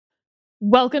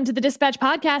Welcome to the Dispatch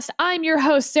Podcast. I'm your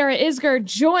host, Sarah Isger,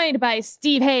 joined by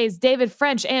Steve Hayes, David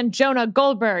French, and Jonah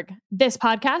Goldberg. This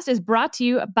podcast is brought to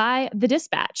you by The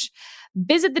Dispatch.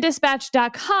 Visit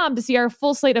thedispatch.com to see our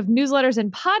full slate of newsletters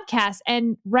and podcasts.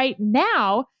 And right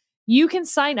now, you can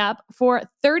sign up for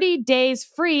 30 days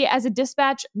free as a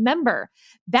Dispatch member.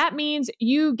 That means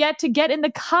you get in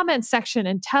the comments section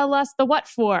and tell us the what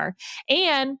for.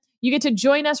 And you get to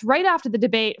join us right after the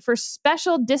debate for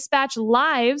special Dispatch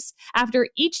lives after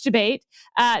each debate.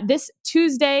 This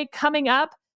Tuesday coming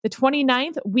up, the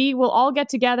 29th, we will all get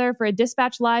together for a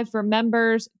Dispatch Live for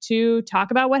members to talk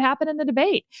about what happened in the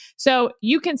debate. So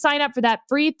you can sign up for that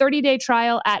free 30-day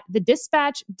trial at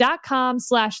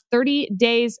thedispatch.com/30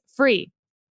 days free.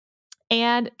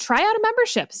 And try out a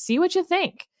membership. See what you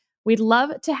think. We'd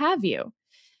love to have you.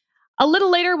 A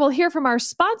little later, we'll hear from our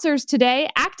sponsors today,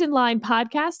 Acton Line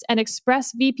Podcast and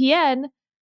ExpressVPN.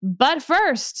 But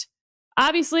first,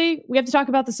 obviously, we have to talk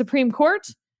about the Supreme Court.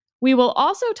 We will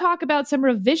also talk about some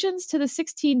revisions to the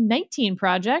 1619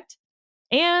 Project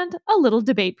and a little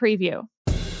debate preview.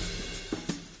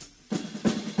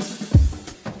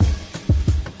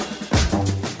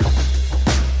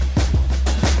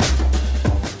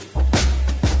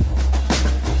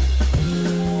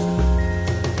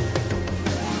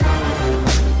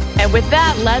 And with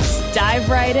that, let's dive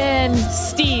right in.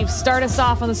 Steve, start us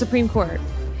off on the Supreme Court.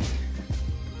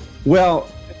 Well,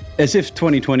 as if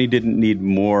 2020 didn't need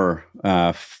more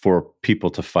for people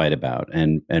to fight about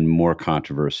and more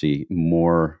controversy,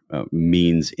 more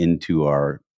means into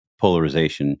our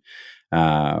polarization.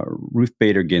 Ruth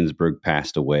Bader Ginsburg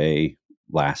passed away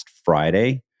last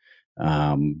Friday.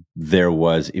 There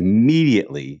was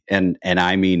immediately, and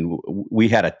I mean, we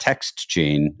had a text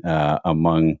chain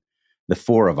among the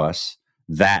four of us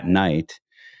that night,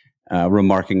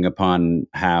 remarking upon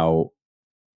how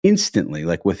instantly,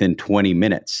 like within 20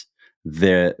 minutes,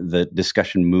 the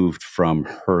discussion moved from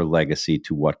her legacy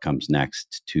to what comes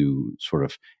next to sort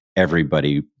of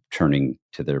everybody turning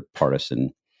to their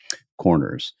partisan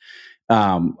corners.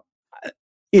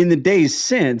 In the days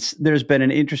since, there's been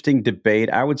an interesting debate,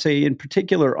 I would say in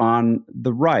particular on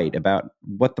the right, about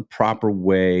what the proper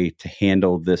way to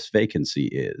handle this vacancy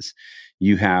is.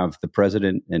 You have the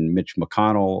president and Mitch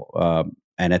McConnell,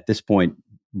 and at this point,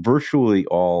 virtually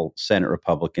all Senate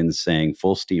Republicans saying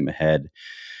full steam ahead.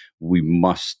 We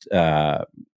must, the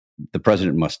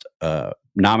president must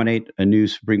nominate a new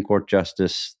Supreme Court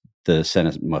justice. The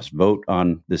Senate must vote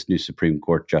on this new Supreme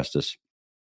Court justice,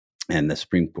 and the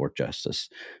Supreme Court justice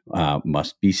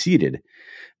must be seated.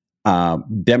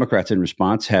 Democrats, in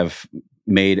response, have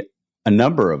made a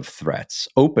number of threats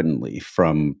openly,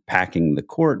 from packing the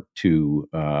court to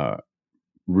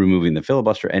removing the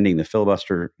filibuster, ending the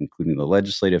filibuster, including the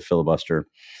legislative filibuster,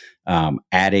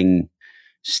 adding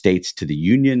states to the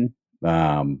union,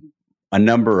 a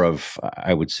number of,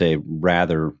 I would say,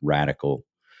 rather radical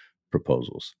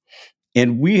proposals.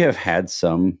 And we have had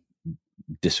some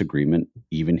disagreement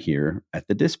even here at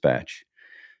the Dispatch.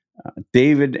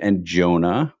 David and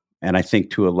Jonah, and I think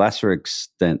to a lesser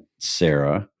extent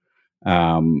Sarah,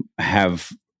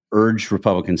 have urged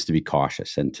Republicans to be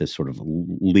cautious and to sort of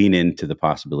lean into the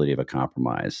possibility of a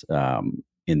compromise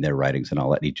in their writings. And I'll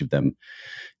let each of them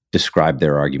describe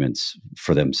their arguments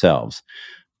for themselves.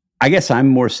 I guess I'm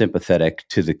more sympathetic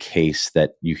to the case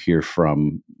that you hear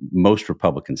from most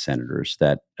Republican senators,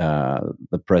 that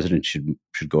the president should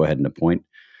go ahead and appoint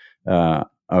a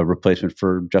replacement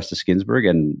for Justice Ginsburg,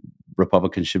 and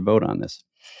Republicans should vote on this.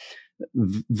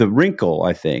 The wrinkle,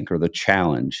 I think, or the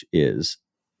challenge, is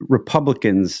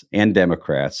Republicans and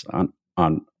Democrats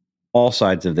on all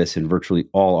sides of this, in virtually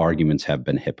all arguments, have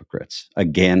been hypocrites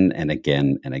again and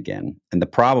again and again. And the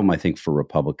problem, I think, for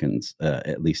Republicans,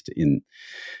 at least in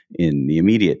the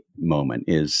immediate moment,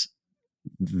 is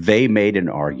they made an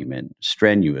argument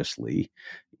strenuously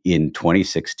in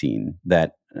 2016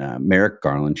 that Merrick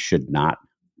Garland should not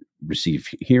receive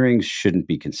hearings, shouldn't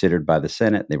be considered by the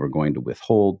Senate. They were going to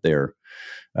withhold their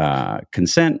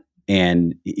consent,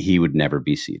 and he would never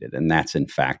be seated. And that's, in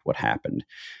fact, what happened.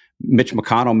 Mitch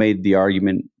McConnell made the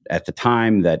argument at the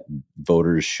time that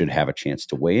voters should have a chance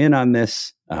to weigh in on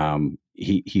this.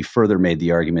 He further made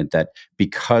the argument that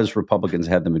because Republicans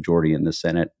had the majority in the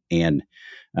Senate and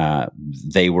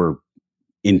they were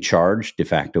in charge, de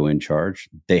facto in charge,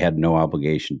 they had no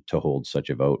obligation to hold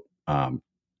such a vote.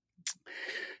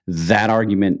 That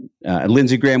argument,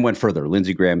 Lindsey Graham went further.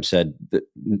 Lindsey Graham said that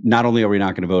not only are we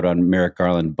not going to vote on Merrick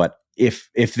Garland, but if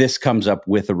this comes up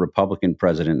with a Republican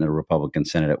president and a Republican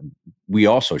Senate, we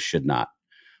also should not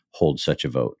hold such a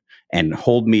vote. And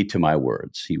hold me to my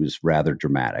words. He was rather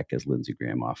dramatic, as Lindsey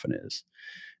Graham often is.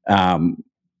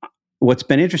 what's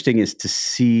been interesting is to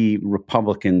see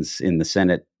Republicans in the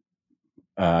Senate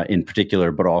in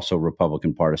particular, but also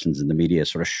Republican partisans in the media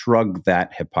sort of shrug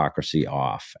that hypocrisy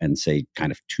off and say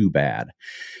kind of too bad.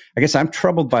 I guess I'm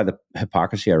troubled by the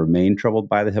hypocrisy. I remain troubled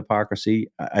by the hypocrisy.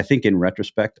 I think in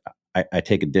retrospect, I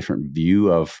take a different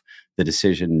view of the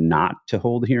decision not to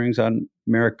hold hearings on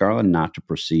Merrick Garland, not to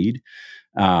proceed.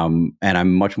 And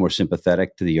I'm much more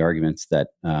sympathetic to the arguments that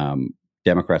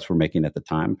Democrats were making at the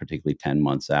time, particularly 10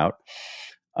 months out.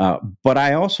 But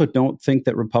I also don't think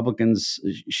that Republicans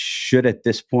should at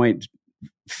this point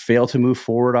fail to move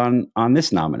forward on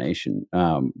this nomination.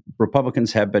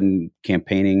 Republicans have been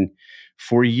campaigning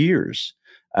for years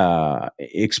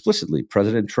explicitly.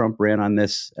 President Trump ran on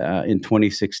this in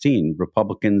 2016.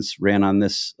 Republicans ran on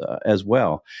this as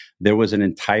well. There was an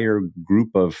entire group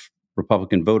of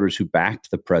Republican voters who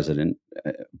backed the president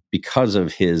because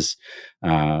of his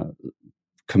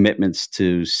commitments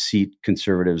to seat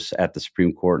conservatives at the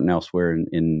Supreme Court and elsewhere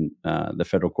in the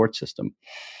federal court system.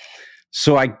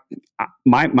 So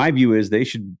my view is they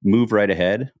should move right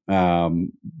ahead.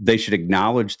 They should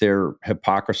acknowledge their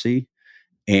hypocrisy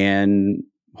and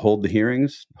hold the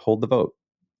hearings, hold the vote.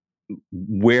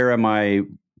 Where am I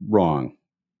wrong,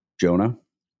 Jonah?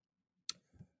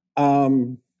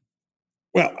 Well,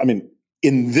 I mean,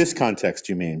 in this context,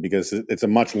 you mean, because it's a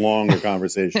much longer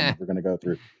conversation. We're going to go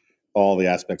through all the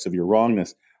aspects of your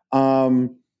wrongness. I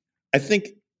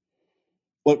think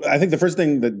the first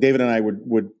thing that David and I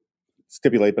would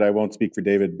stipulate, but I won't speak for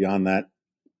David beyond that,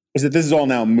 is that this is all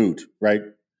now moot, right?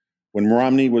 When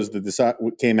Romney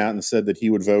came out and said that he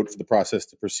would vote for the process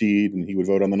to proceed and he would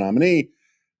vote on the nominee,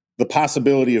 the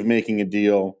possibility of making a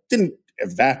deal didn't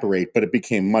evaporate, but it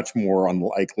became much more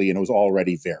unlikely, and it was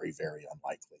already very, very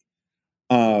unlikely.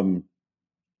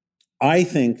 I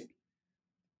think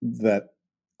that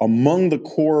among the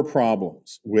core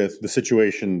problems with the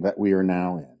situation that we are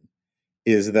now in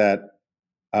is that,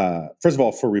 first of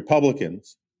all, for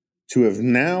Republicans to have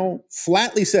now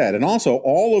flatly said, and also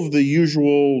all of the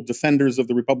usual defenders of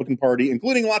the Republican Party,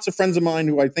 including lots of friends of mine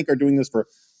who I think are doing this for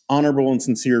honorable and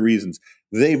sincere reasons,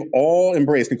 they've all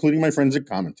embraced, including my friends at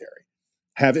Commentary,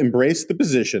 have embraced the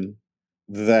position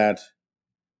that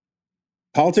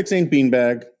politics ain't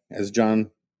beanbag, as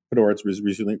John Podhoretz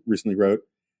recently wrote,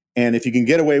 and if you can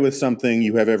get away with something,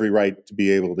 you have every right to be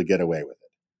able to get away with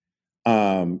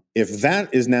it. If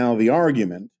that is now the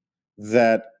argument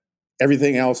that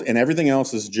everything else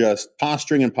is just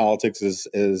posturing in politics,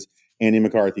 as Andy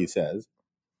McCarthy says,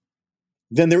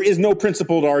 then there is no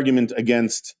principled argument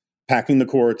against packing the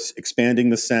courts, expanding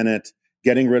the Senate,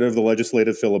 getting rid of the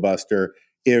legislative filibuster.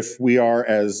 If we are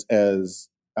as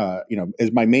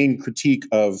my main critique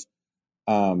of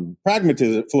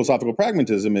philosophical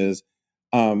pragmatism is,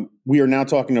 we are now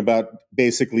talking about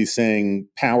basically saying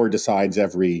power decides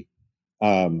every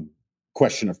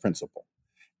question of principle.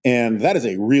 And that is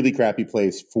a really crappy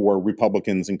place for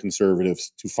Republicans and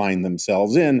conservatives to find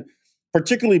themselves in,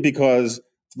 particularly because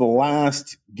for the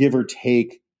last, give or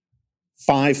take,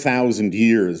 5,000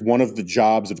 years, one of the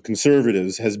jobs of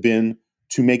conservatives has been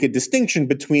to make a distinction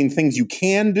between things you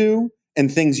can do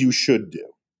and things you should do.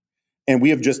 And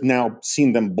we have just now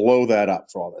seen them blow that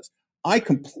up for all this. I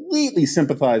completely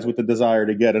sympathize with the desire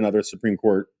to get another Supreme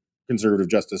Court conservative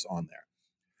justice on there.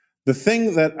 The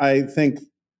thing that I think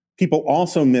people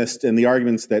also missed in the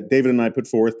arguments that David and I put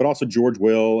forth, but also George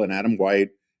Will and Adam White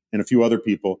and a few other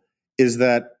people, is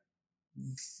that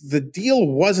the deal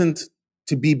wasn't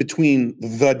to be between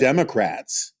the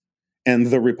Democrats and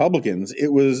the Republicans.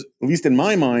 It was, at least in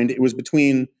my mind, it was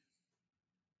between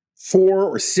 4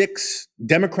 or 6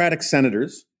 Democratic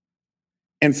senators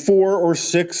and 4 or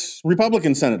 6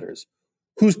 Republican senators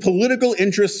whose political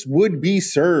interests would be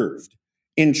served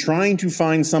in trying to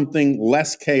find something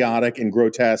less chaotic and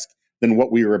grotesque than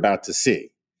what we were about to see.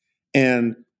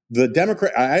 And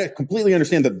I completely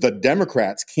understand that the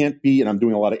Democrats can't be, and I'm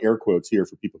doing a lot of air quotes here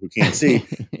for people who can't see,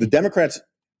 the Democrats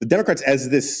as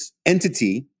this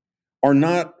entity are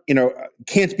not,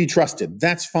 can't be trusted.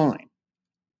 That's fine.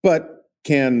 But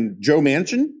can Joe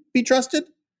Manchin be trusted?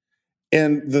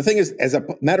 And the thing is, as a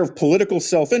matter of political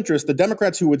self-interest, the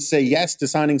Democrats who would say yes to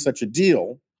signing such a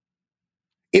deal,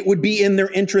 it would be in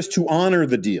their interest to honor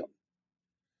the deal.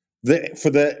 For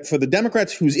the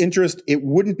Democrats whose interest it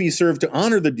wouldn't be served to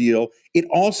honor the deal, it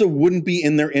also wouldn't be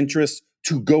in their interest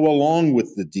to go along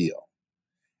with the deal.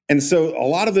 And so a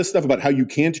lot of this stuff about how you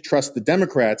can't trust the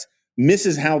Democrats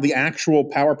misses how the actual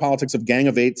power politics of Gang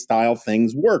of Eight style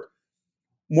things work.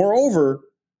 Moreover,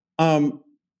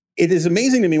 it is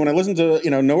amazing to me when I listen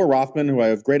to Noah Rothman, who I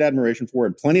have great admiration for,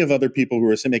 and plenty of other people who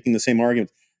are making the same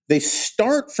arguments. They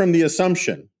start from the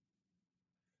assumption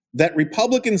that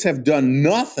Republicans have done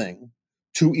nothing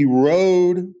to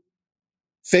erode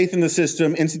faith in the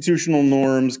system, institutional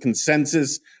norms,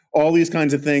 consensus, all these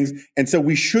kinds of things. And so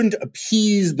we shouldn't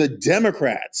appease the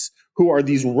Democrats, who are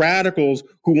these radicals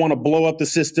who want to blow up the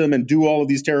system and do all of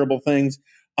these terrible things.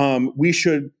 We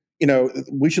should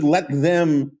let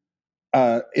them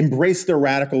embrace their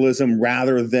radicalism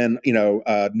rather than,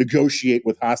 negotiate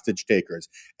with hostage takers,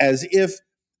 as if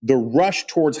the rush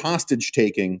towards hostage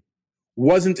taking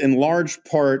wasn't in large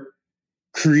part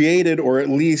created or at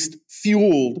least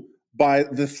fueled by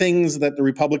the things that the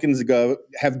Republicans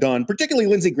have done, particularly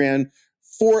Lindsey Graham,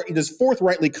 just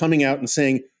forthrightly coming out and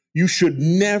saying, you should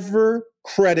never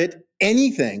credit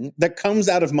anything that comes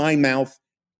out of my mouth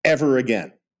ever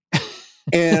again.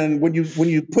 And when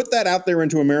you put that out there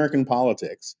into American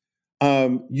politics,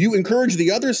 you encourage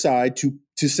the other side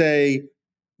to say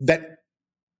that,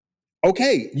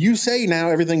 okay, you say now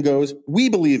everything goes, we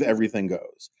believe everything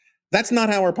goes. That's not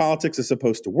how our politics is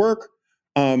supposed to work.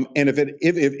 And if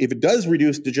it does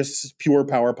reduce to just pure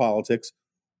power politics,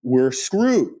 we're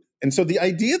screwed. And so the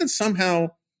idea that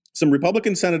somehow some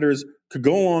Republican senators could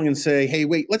go along and say, hey,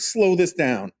 wait, let's slow this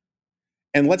down.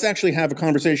 And let's actually have a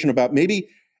conversation about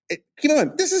keep in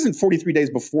mind, this isn't 43 days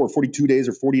before, 42 days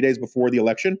or 40 days before the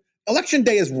election. Election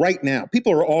day is right now.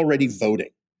 People are already voting.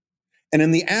 And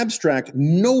in the abstract,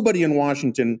 nobody in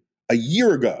Washington a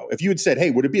year ago, if you had said, hey,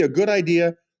 would it be a good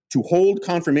idea to hold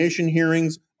confirmation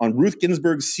hearings on Ruth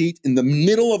Ginsburg's seat in the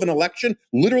middle of an election,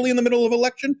 literally in the middle of an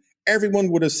election, everyone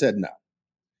would have said no.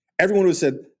 Everyone would have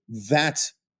said,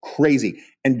 that's crazy.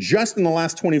 And just in the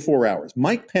last 24 hours,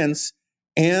 Mike Pence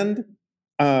and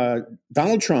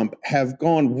Donald Trump have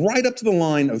gone right up to the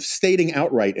line of stating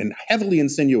outright and heavily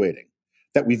insinuating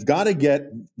that we've got to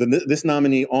get this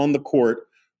nominee on the court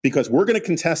because we're going to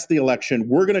contest the election,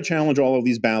 we're going to challenge all of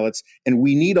these ballots, and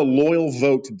we need a loyal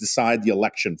vote to decide the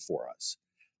election for us.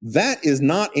 That is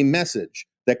not a message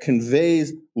that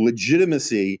conveys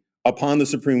legitimacy upon the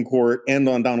Supreme Court and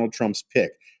on Donald Trump's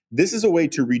pick. This is a way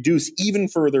to reduce even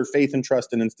further faith and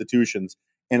trust in institutions,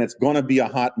 and it's going to be a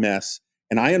hot mess.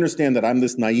 And I understand that I'm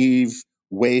this naive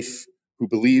waif who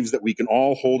believes that we can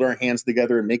all hold our hands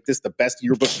together and make this the best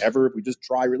yearbook ever if we just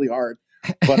try really hard.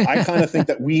 But I kind of think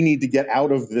that we need to get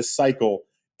out of this cycle.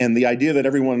 And the idea that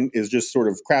everyone is just sort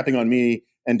of crapping on me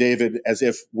and David as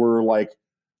if we're like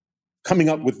coming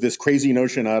up with this crazy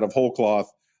notion out of whole cloth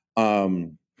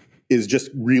is just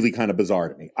really kind of bizarre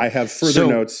to me. I have further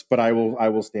notes, but I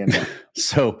will stand down.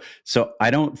 So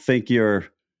I don't think you're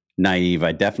naive.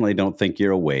 I definitely don't think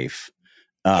you're a waif.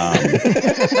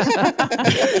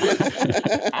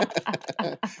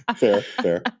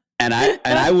 Fair. And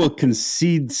I will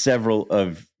concede several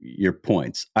of your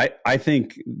points. I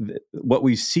think what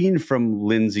we've seen from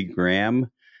Lindsey Graham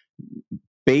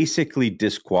basically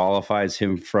disqualifies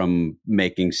him from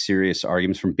making serious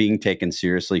arguments, from being taken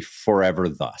seriously forever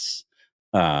thus.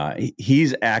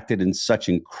 He's acted in such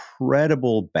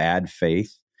incredible bad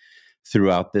faith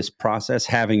throughout this process,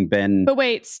 having been... But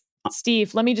wait,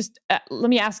 Steve, let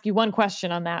me ask you one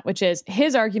question on that, which is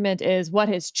his argument is what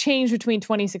has changed between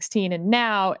 2016 and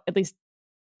now, at least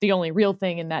the only real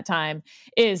thing in that time,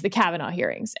 is the Kavanaugh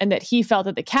hearings, and that he felt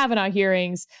that the Kavanaugh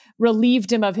hearings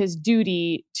relieved him of his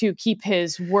duty to keep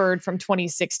his word from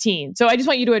 2016. So I just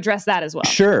want you to address that as well.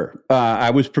 Sure. I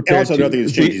was prepared. And also, nothing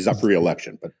has changed. He's up for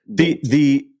re-election. But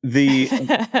the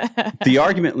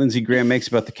argument Lindsey Graham makes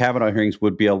about the Kavanaugh hearings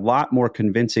would be a lot more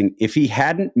convincing if he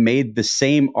hadn't made the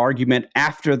same argument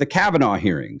after the Kavanaugh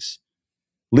hearings.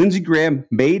 Lindsey Graham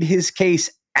made his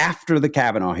case after the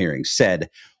Kavanaugh hearings,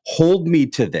 said, hold me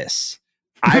to this.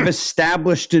 I've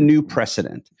established a new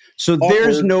precedent. So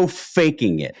there's no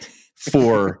faking it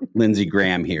for Lindsey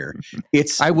Graham here.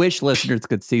 I wish listeners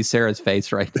could see Sarah's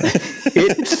face right now.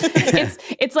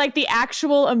 It's like the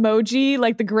actual emoji,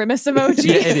 like the grimace emoji.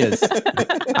 Yeah, it is.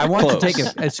 I want to take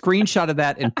a screenshot of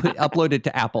that and upload it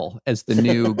to Apple as the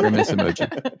new grimace emoji.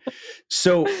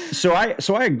 So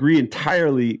I agree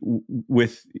entirely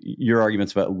with your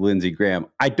arguments about Lindsey Graham.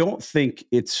 I don't think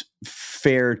it's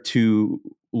fair to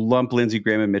lump Lindsey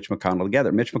Graham and Mitch McConnell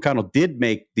together. Mitch McConnell did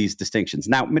make these distinctions.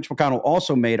 Now, Mitch McConnell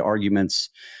also made arguments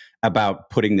about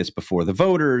putting this before the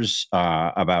voters,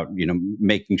 about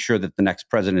making sure that the next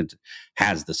president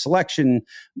has the selection,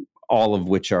 all of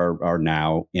which are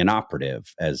now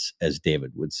inoperative, as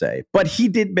David would say. But he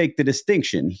did make the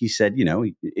distinction. He said,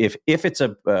 if it's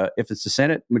a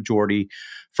Senate majority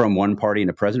from one party and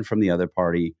a president from the other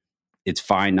party, it's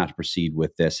fine not to proceed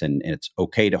with this, and it's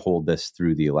okay to hold this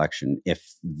through the election.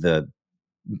 If the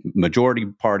majority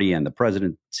party and the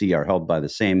presidency are held by the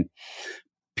same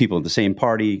people of the same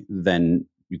party, then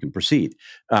you can proceed.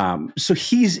 So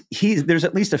he's there's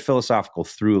at least a philosophical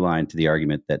through line to the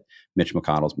argument that Mitch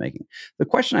McConnell's making. The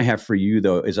question I have for you,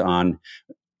 though, is on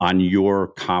your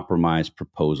compromise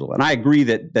proposal, and I agree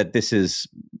that this is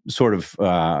sort of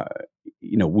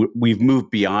we've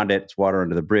moved beyond it. It's water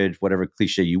under the bridge, whatever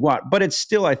cliche you want, but it's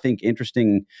still, I think,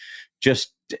 interesting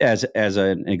just as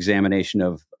an examination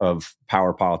of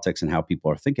power politics and how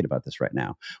people are thinking about this right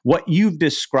now. What you've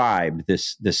described,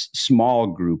 this small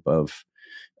group of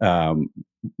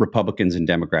Republicans and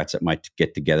Democrats that might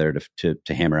get together to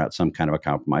hammer out some kind of a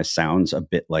compromise, sounds a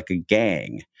bit like a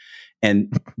gang.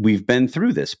 And we've been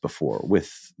through this before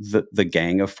with the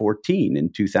Gang of 14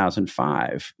 in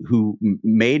 2005, who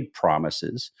made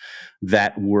promises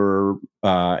that were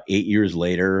 8 years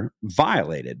later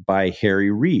violated by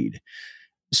Harry Reid.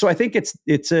 So I think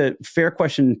it's a fair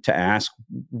question to ask,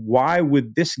 why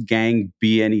would this gang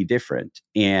be any different?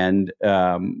 And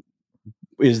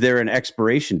is there an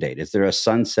expiration date? Is there a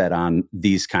sunset on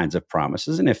these kinds of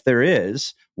promises? And if there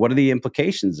is, what are the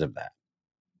implications of that?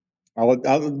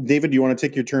 David, do you want to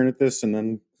take your turn at this, and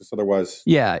then just otherwise?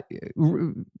 Yeah,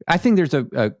 I think there's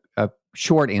a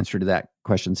short answer to that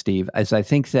question, Steve. As I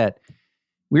think that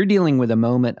we're dealing with a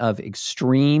moment of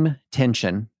extreme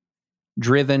tension,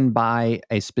 driven by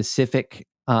a specific,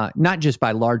 not just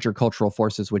by larger cultural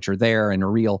forces which are there and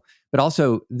are real, but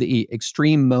also the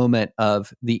extreme moment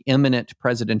of the imminent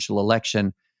presidential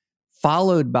election,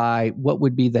 followed by what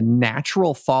would be the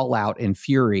natural fallout and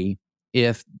fury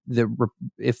if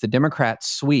the Democrats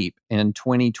sweep in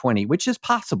 2020, which is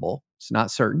possible. It's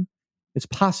not certain. It's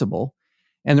possible.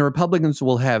 And the Republicans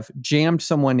will have jammed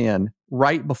someone in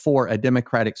right before a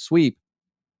Democratic sweep.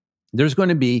 There's going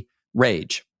to be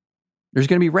rage. There's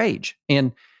going to be rage.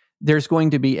 And there's going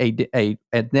to be a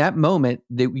at that moment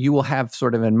that you will have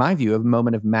sort of, in my view, a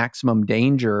moment of maximum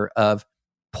danger of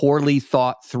poorly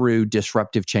thought through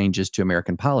disruptive changes to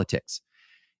American politics.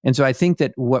 And so I think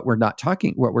that what we're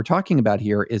talking about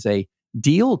here is a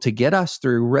deal to get us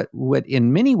through what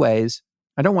in many ways,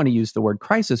 I don't want to use the word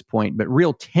crisis point, but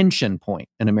real tension point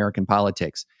in American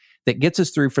politics that gets us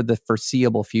through for the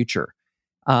foreseeable future.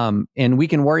 And we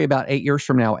can worry about 8 years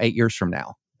from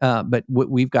now, but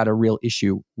we've got a real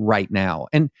issue right now.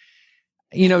 And,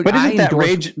 but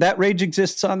isn't that rage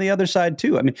exists on the other side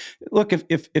too? I mean, look,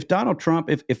 if Donald Trump,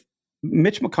 if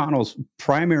Mitch McConnell's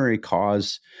primary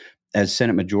cause as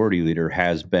Senate Majority Leader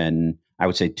has been, I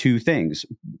would say, two things: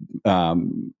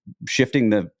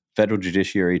 shifting the federal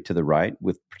judiciary to the right,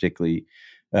 with particularly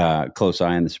close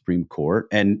eye on the Supreme Court,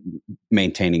 and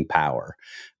maintaining power.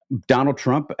 Donald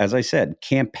Trump, as I said,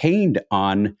 campaigned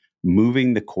on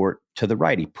moving the court to the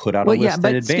right. He put out a list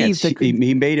in advance. Steve,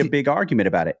 he made a big argument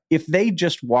about it. If they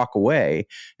just walk away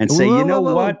and say,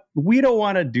 what, we don't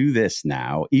want to do this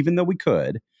now, even though we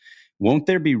could, won't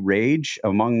there be rage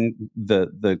among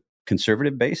the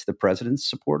conservative base, the president's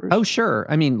supporters? Oh, sure.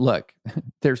 I mean, look,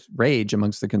 there's rage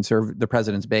amongst the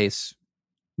president's base,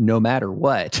 no matter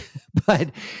what. But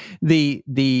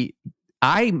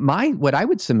what I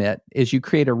would submit is you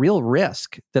create a real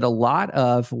risk that a lot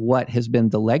of what has been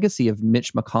the legacy of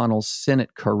Mitch McConnell's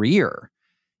Senate career,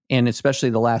 and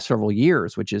especially the last several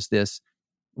years, which is this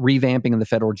revamping of the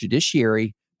federal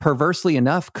judiciary, perversely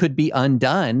enough, could be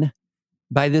undone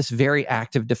by this very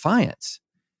act of defiance.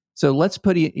 So let's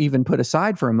put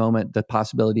aside for a moment the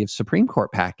possibility of Supreme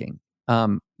Court packing.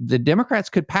 The Democrats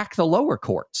could pack the lower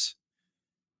courts.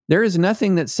 There is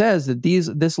nothing that says that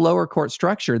this lower court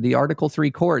structure, the Article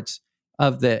 3 courts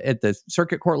at the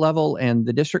circuit court level and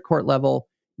the district court level,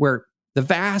 where the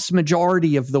vast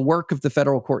majority of the work of the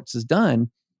federal courts is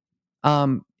done,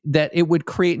 that it would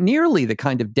create nearly the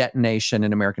kind of detonation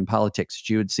in American politics that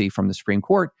you would see from the Supreme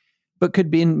Court, but could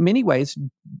be in many ways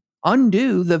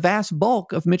undo the vast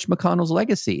bulk of Mitch McConnell's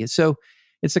legacy. So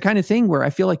it's the kind of thing where I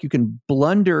feel like you can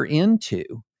blunder into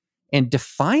and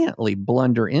defiantly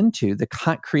blunder into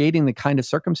creating the kind of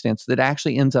circumstance that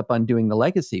actually ends up undoing the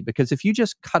legacy. Because if you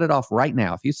just cut it off right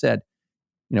now, if you said,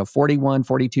 41,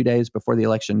 42 days before the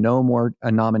election, no more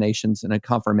nominations and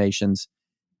confirmations,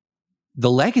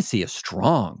 the legacy is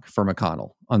strong for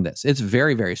McConnell on this. It's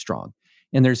very, very strong.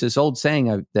 And there's this old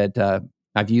saying that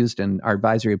I've used in our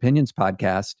Advisory Opinions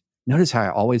podcast. Notice how I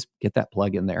always get that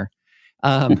plug in there.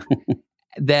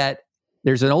 That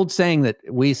there's an old saying that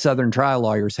we Southern trial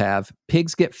lawyers have: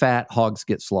 pigs get fat, hogs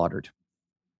get slaughtered.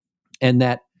 And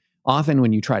that often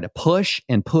when you try to push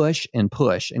and push and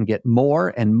push and get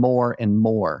more and more and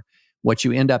more, what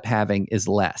you end up having is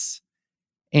less.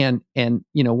 And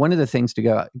one of the things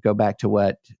to go back to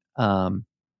what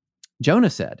Jonah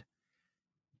said,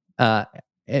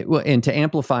 and to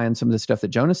amplify on some of the stuff that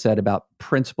Jonah said about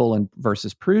principle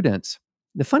versus prudence,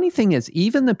 the funny thing is,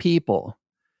 even the people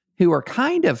who are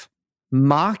kind of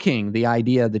mocking the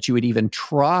idea that you would even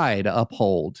try to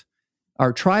uphold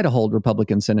or try to hold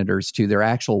Republican senators to their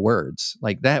actual words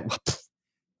like that,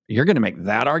 you're going to make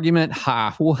that argument?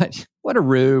 Ha, what a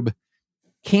rube.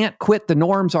 Can't quit the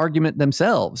norms argument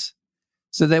themselves.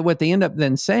 So that what they end up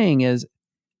then saying is,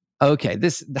 okay,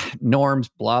 this norms,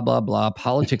 blah, blah, blah.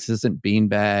 Politics isn't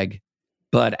beanbag,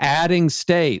 but adding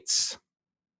states,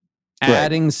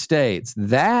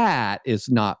 that is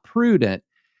not prudent.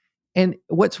 And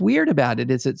what's weird about it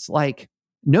is it's like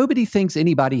nobody thinks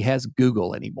anybody has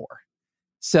Google anymore.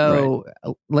 So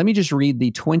let me just read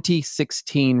the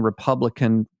 2016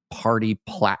 Republican Party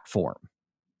platform.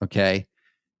 Okay.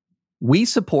 We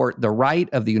support the right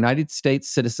of the United States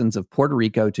citizens of Puerto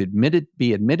Rico to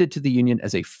be admitted to the Union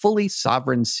as a fully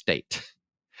sovereign state.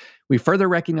 We further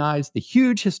recognize the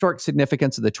huge historic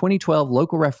significance of the 2012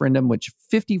 local referendum, which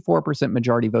 54%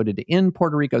 majority voted to end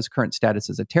Puerto Rico's current status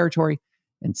as a territory,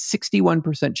 and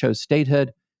 61% chose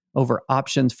statehood over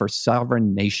options for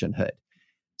sovereign nationhood.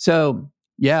 So,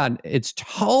 yeah, it's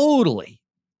totally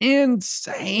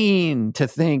insane to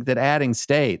think that adding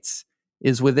states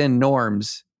is within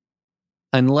norms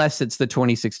unless it's the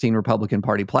 2016 Republican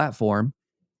Party platform.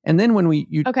 And then when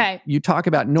you talk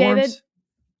about norms,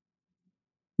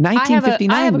 David,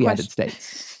 1959 we added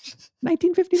states.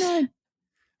 1959.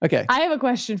 Okay. I have a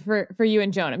question for you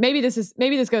and Jonah. Maybe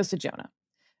this goes to Jonah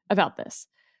about this.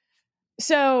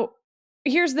 So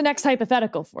here's the next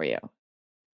hypothetical for you.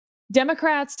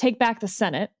 Democrats take back the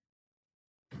Senate.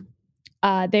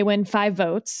 They win 5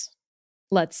 votes,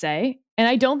 let's say. And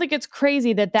I don't think it's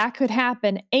crazy that could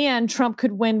happen and Trump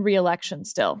could win re-election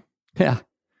still. Yeah.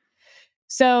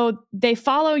 So they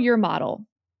follow your model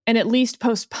and at least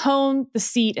postpone the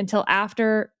seat until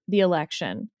after the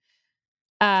election.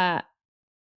 Mark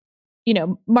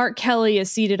Kelly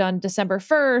is seated on December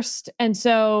 1st. And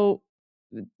so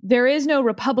there is no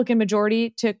Republican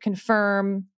majority to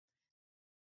confirm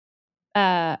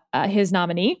his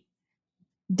nominee.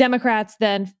 Democrats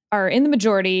then are in the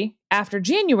majority after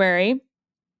January.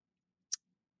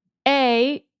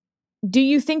 A, do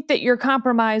you think that your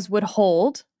compromise would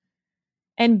hold?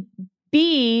 And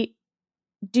B,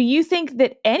 do you think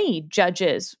that any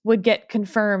judges would get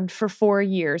confirmed for 4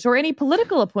 years or any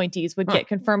political appointees would get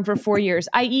confirmed for 4 years?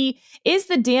 I.e., is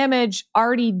the damage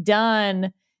already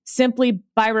done simply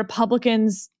by Republican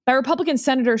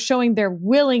senators showing their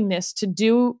willingness to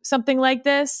do something like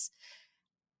this?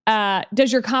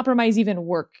 Does your compromise even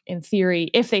work in theory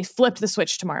if they flipped the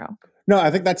switch tomorrow? No, I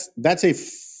think that's a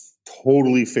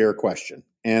totally fair question.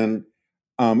 And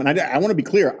I want to be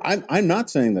clear. I'm not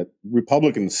saying that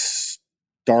Republicans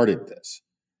started this.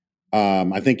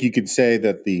 I think you could say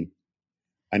that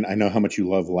I know how much you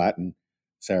love Latin,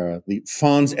 Sarah, the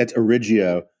fons et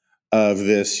origio of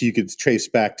this, you could trace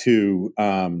back to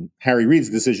Harry Reid's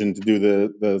decision to do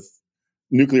the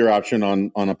nuclear option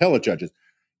on appellate judges.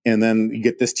 And then you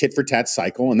get this tit for tat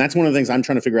cycle. And that's one of the things I'm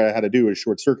trying to figure out how to do is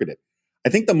short circuit it. I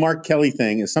think the Mark Kelly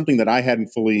thing is something that I hadn't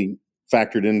fully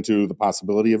factored into the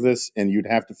possibility of this. And you'd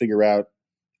have to figure out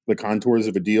the contours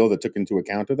of a deal that took into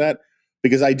account of that.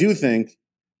 Because I do think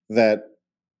that,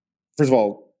 first of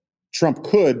all, Trump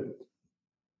could,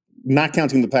 not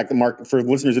counting the fact that for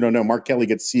listeners who don't know, Mark Kelly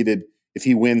gets seated if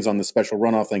he wins on the special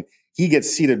runoff thing. He gets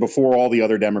seated before all the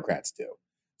other Democrats do.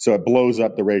 So it blows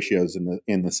up the ratios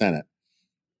in the Senate.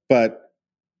 But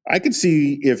I could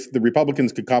see if the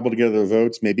Republicans could cobble together the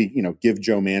votes, maybe, give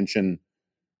Joe Manchin,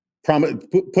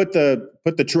 put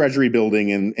the Treasury building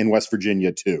in West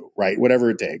Virginia too, right?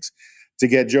 Whatever it takes to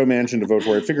get Joe Manchin to vote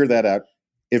for it, figure that out.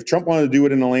 If Trump wanted to do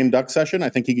it in a lame duck session, I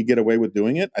think he could get away with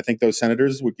doing it. I think those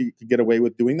senators could get away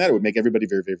with doing that. It would make everybody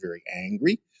very, very, very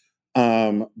angry.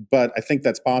 But I think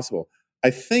that's possible. I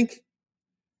think,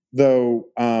 though,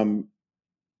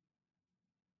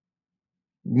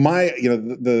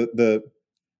 the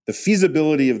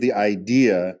feasibility of the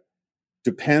idea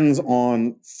depends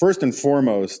on, first and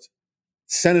foremost,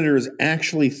 senators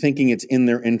actually thinking it's in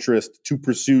their interest to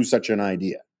pursue such an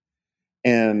idea.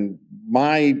 And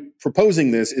my proposing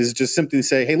this is just simply to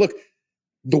say, hey, look,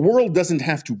 the world doesn't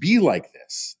have to be like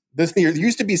this. There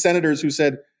used to be senators who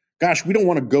said, gosh, we don't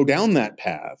want to go down that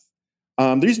path.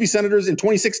 There used to be senators in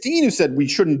 2016 who said we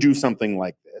shouldn't do something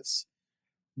like this.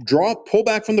 Pull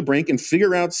back from the brink and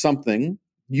figure out something.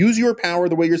 Use your power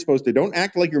the way you're supposed to. Don't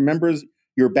act like your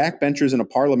backbenchers in a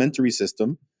parliamentary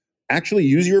system. Actually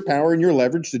use your power and your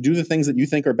leverage to do the things that you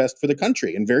think are best for the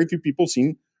country. And very few people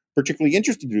seem particularly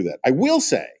interested to do that. I will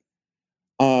say,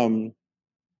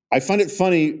 I find it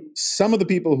funny, some of the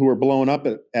people who are blowing up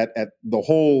at the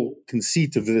whole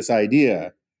conceit of this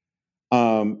idea,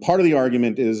 part of the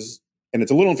argument is and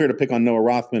it's a little unfair to pick on Noah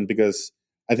Rothman because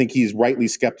I think he's rightly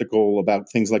skeptical about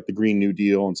things like the Green New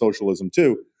Deal and socialism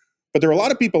too. But there are a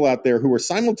lot of people out there who are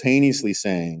simultaneously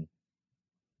saying,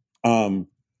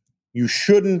 you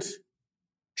shouldn't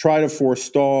try to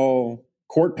forestall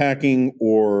court packing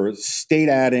or state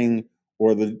adding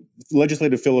or the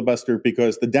legislative filibuster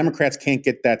because the Democrats can't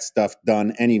get that stuff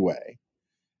done anyway.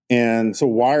 And so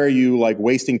why are you like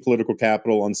wasting political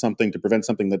capital on something to prevent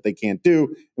something that they can't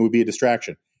do? It would be a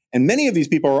distraction. And many of these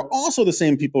people are also the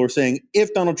same people who are saying,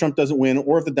 if Donald Trump doesn't win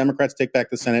or if the Democrats take back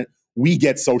the Senate, we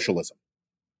get socialism.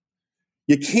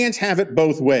 You can't have it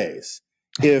both ways.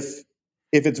 If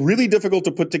it's really difficult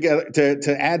to put together,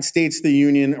 to add states to the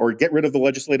union or get rid of the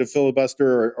legislative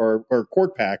filibuster or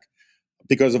court pack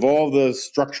because of all the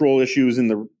structural issues in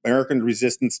the American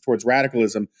resistance towards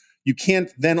radicalism, you can't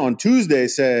then on Tuesday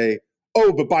say,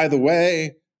 oh, but by the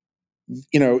way,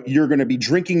 you're going to be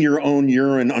drinking your own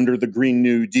urine under the Green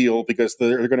New Deal because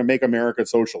they're going to make America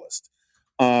socialist.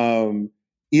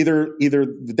 Either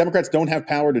the Democrats don't have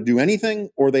power to do anything,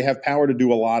 or they have power to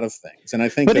do a lot of things. And I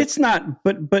think, it's not.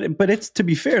 But it's, to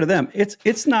be fair to them,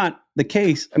 it's not the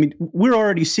case. I mean, we're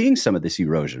already seeing some of this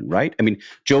erosion, right? I mean,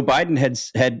 Joe Biden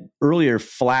had earlier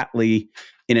flatly,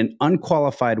 in an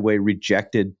unqualified way,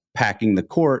 rejected packing the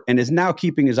court and is now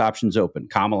keeping his options open.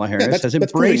 Kamala Harris has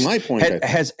embraced, my point,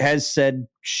 has said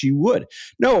she would.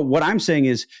 No, what I'm saying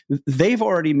is they've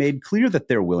already made clear that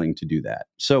they're willing to do that.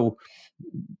 So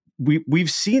we've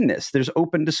seen this. There's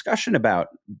open discussion about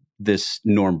this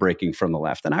norm breaking from the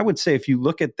left. And I would say if you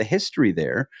look at the history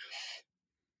there,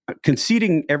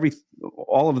 conceding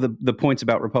all of the points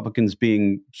about Republicans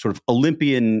being sort of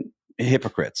Olympian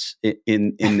hypocrites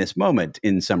in this moment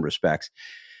in some respects,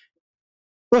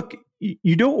 look,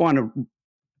 you don't want to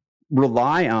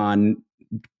rely on,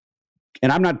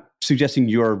 and I'm not suggesting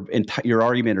your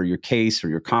argument or your case or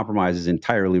your compromise is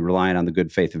entirely relying on the good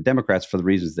faith of Democrats for the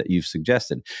reasons that you've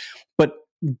suggested. But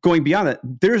going beyond that,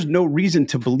 there's no reason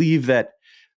to believe that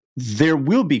there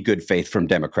will be good faith from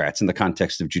Democrats in the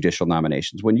context of judicial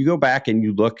nominations. When you go back and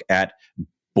you look at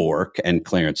Bork and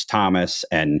Clarence Thomas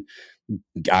and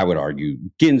I would argue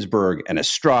Ginsburg and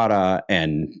Estrada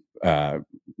and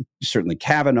certainly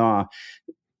Kavanaugh,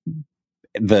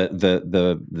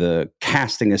 the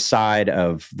casting aside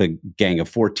of the Gang of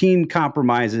 14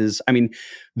 compromises. I mean,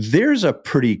 there's a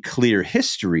pretty clear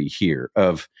history here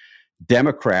of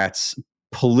Democrats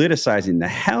politicizing the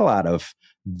hell out of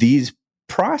these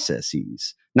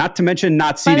processes, not to mention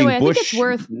not seating Bush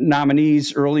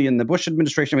nominees early in the Bush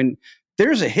administration. I mean,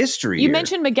 there's a history. You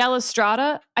mentioned Miguel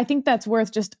Estrada. I think that's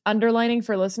worth just underlining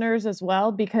for listeners as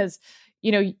well, because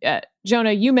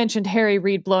Jonah, you mentioned Harry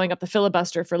Reid blowing up the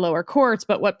filibuster for lower courts,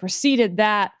 but what preceded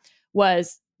that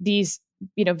was these,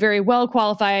 very well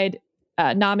qualified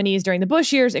nominees during the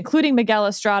Bush years, including Miguel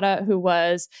Estrada, who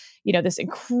was, this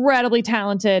incredibly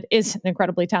talented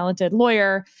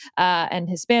lawyer and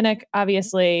Hispanic,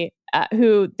 obviously,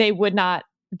 who they would not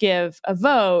give a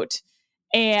vote.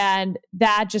 And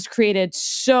that just created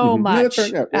so much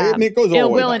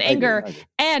ill will and anger.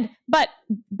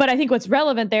 But I think what's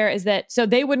relevant there is that, so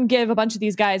they wouldn't give a bunch of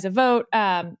these guys a vote.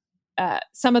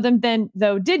 Some of them then,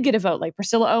 though, did get a vote. Like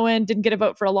Priscilla Owen didn't get a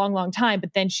vote for a long, long time,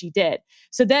 but then she did.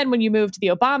 So then when you move to the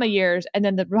Obama years, and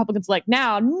then the Republicans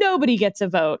now nobody gets a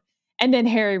vote. And then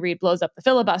Harry Reid blows up the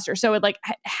filibuster. So it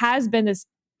has been this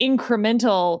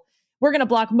incremental, we're going to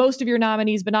block most of your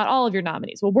nominees, but not all of your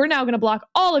nominees. Well, we're now going to block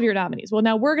all of your nominees. Well,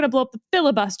 now we're going to blow up the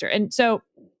filibuster. And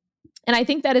I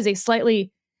think that is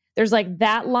there's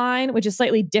that line, which is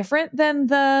slightly different than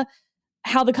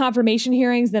how the confirmation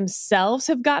hearings themselves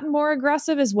have gotten more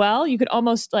aggressive as well. You could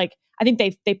almost I think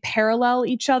they parallel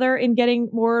each other in getting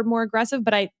more and more aggressive,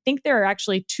 but I think there are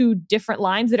actually two different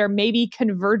lines that are maybe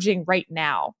converging right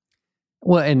now.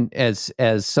 Well, and as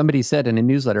somebody said in a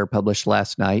newsletter published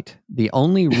last night, the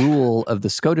only rule of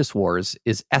the SCOTUS wars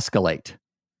is escalate.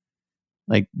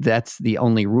 That's the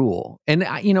only rule. And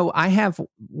I have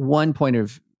one problem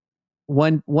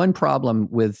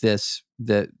with this,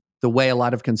 the way a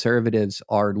lot of conservatives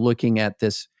are looking at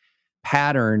this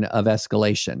pattern of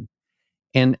escalation.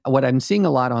 And what I'm seeing a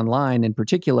lot online in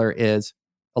particular is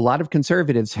a lot of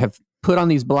conservatives have put on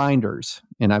these blinders,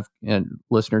 and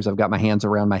listeners, I've got my hands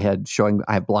around my head showing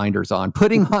I have blinders on,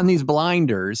 putting on these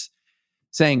blinders,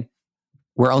 saying,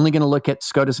 we're only going to look at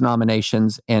SCOTUS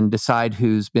nominations and decide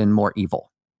who's been more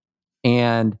evil.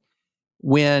 And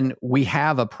when we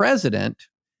have a president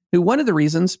who, one of the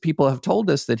reasons people have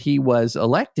told us that he was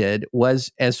elected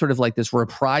was as sort of this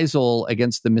reprisal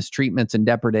against the mistreatments and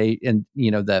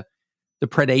the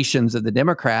predations of the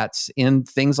Democrats in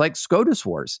things like SCOTUS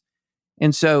wars.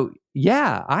 And so,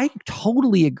 yeah, I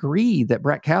totally agree that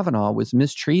Brett Kavanaugh was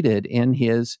mistreated in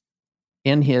his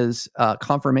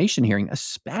confirmation hearing,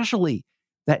 especially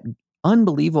that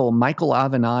unbelievable Michael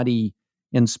Avenatti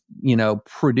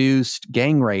produced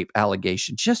gang rape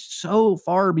allegation, just so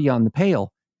far beyond the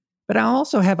pale. But I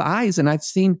also have eyes, and I've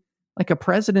seen like a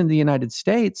president of the United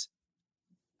States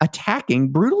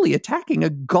brutally attacking a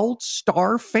Gold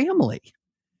Star family.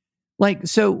 Like,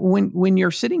 so when you're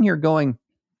sitting here going,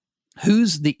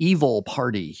 who's the evil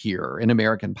party here in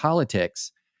American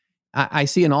politics? I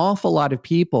see an awful lot of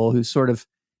people who sort of,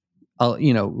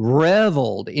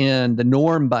 reveled in the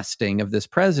norm busting of this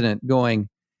president, going,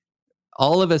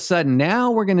 all of a sudden,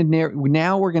 now we're going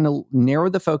to narrow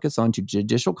the focus onto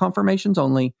judicial confirmations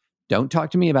only. Don't talk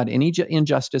to me about any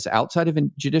injustice outside of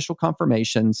judicial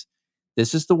confirmations.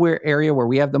 This is the area where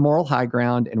we have the moral high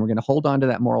ground, and we're going to hold on to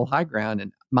that moral high ground.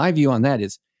 And my view on that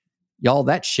is, y'all,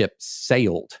 that ship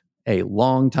sailed a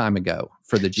long time ago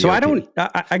for the GOP. So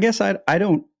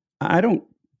I don't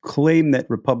claim that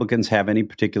Republicans have any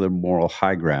particular moral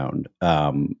high ground.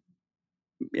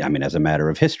 As a matter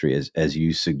of history, as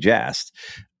you suggest,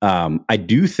 I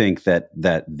do think that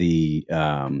the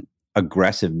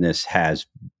aggressiveness has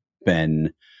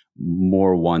been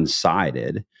more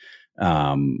one-sided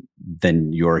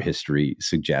than your history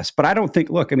suggests. But I don't think.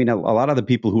 Look, a lot of the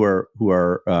people who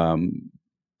are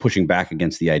pushing back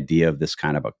against the idea of this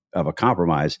kind of a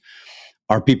compromise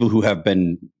are people who have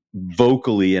been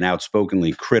vocally and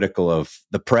outspokenly critical of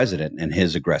the president and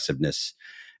his aggressiveness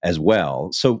as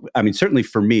well. So, certainly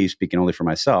for me, speaking only for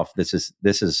myself, this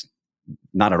is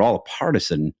not at all a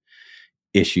partisan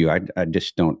issue. I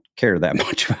just don't care that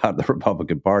much about the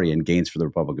Republican Party and gains for the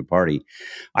Republican Party.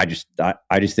 I just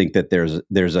think that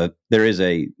there is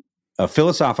a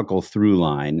philosophical through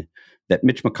line that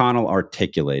Mitch McConnell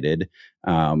articulated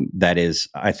that is,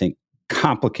 I think,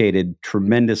 complicated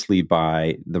tremendously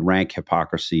by the rank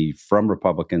hypocrisy from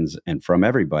Republicans and from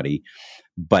everybody,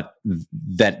 but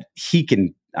that he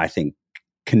can, I think,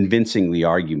 convincingly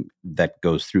argue that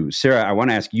goes through. Sarah, I want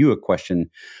to ask you a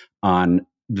question on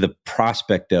the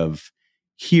prospect of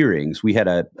hearings. We had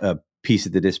a piece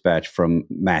of the Dispatch from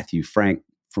Matthew Frank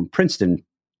from Princeton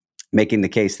making the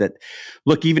case that,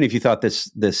 look, even if you thought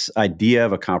this idea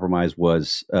of a compromise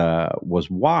was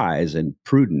wise and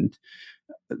prudent,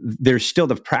 there's still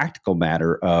the practical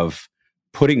matter of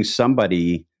putting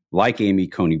somebody like Amy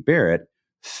Coney Barrett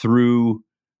through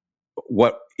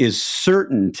what is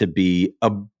certain to be a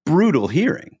brutal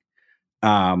hearing.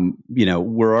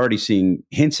 We're already seeing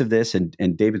hints of this, and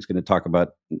David's going to talk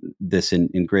about this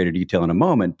in greater detail in a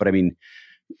moment. But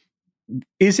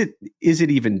is it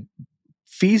even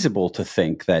feasible to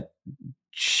think that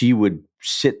she would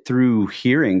sit through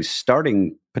hearings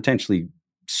starting potentially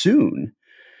soon,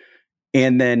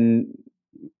 and then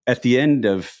at the end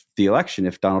of the election,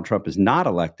 if Donald Trump is not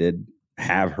elected,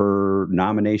 have her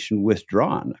nomination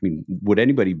withdrawn? Would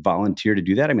anybody volunteer to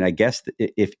do that? I guess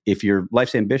if your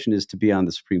life's ambition is to be on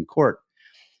the Supreme Court,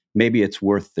 maybe it's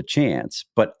worth the chance.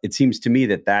 But it seems to me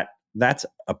that's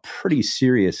a pretty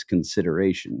serious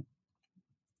consideration.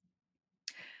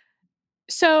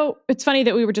 So it's funny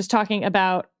that we were just talking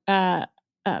about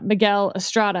Miguel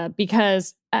Estrada,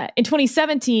 because in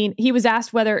 2017, he was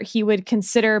asked whether he would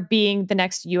consider being the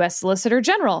next U.S. Solicitor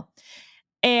General.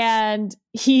 And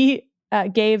he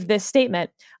gave this statement: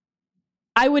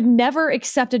 I would never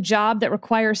accept a job that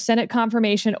requires Senate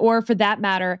confirmation, or for that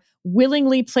matter,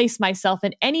 willingly place myself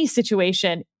in any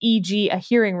situation, e.g. a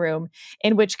hearing room,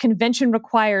 in which convention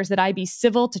requires that I be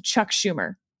civil to Chuck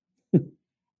Schumer.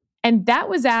 And that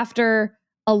was after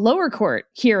a lower court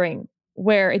hearing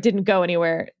where it didn't go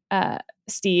anywhere,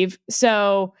 Steve.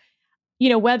 So,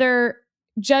 whether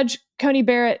Judge Coney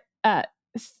Barrett,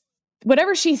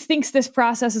 whatever she thinks this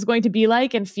process is going to be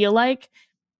like and feel like,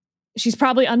 she's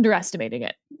probably underestimating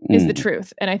it, is the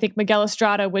truth. And I think Miguel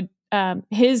Estrada would,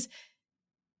 his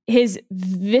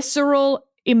visceral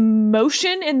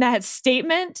emotion in that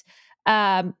statement,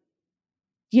 10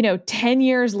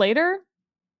 years later,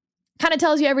 kind of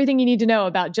tells you everything you need to know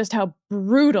about just how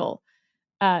brutal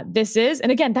this is.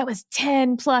 And again, that was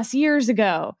 10 plus years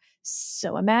ago.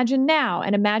 So imagine now,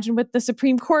 and imagine with the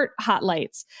Supreme Court hot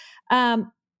lights.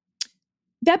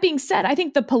 That being said, I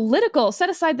think the political, set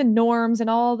aside the norms and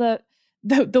all the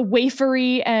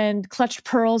wafery and clutched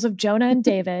pearls of Jonah and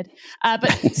David.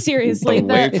 But seriously,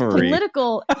 the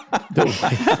political... The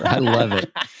wafer, I love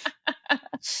it.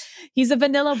 He's a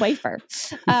vanilla wafer.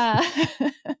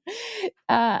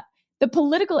 The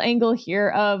political angle here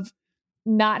of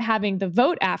not having the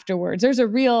vote afterwards, there's a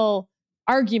real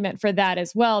argument for that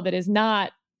as well that is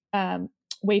not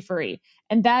wafery.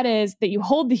 And that is that you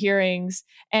hold the hearings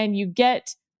and you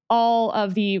get all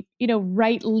of the,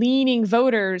 right-leaning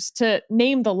voters to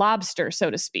name the lobster, so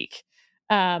to speak.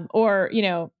 Or,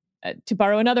 to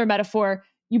borrow another metaphor,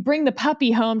 you bring the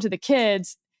puppy home to the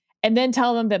kids and then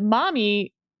tell them that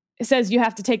mommy says you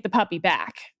have to take the puppy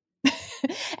back.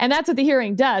 And that's what the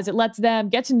hearing does. It lets them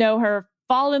get to know her,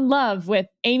 fall in love with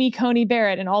Amy Coney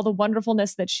Barrett and all the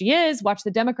wonderfulness that she is, watch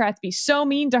the Democrats be so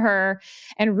mean to her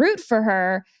and root for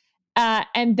her,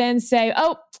 and then say,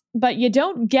 oh, but you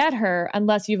don't get her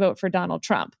unless you vote for Donald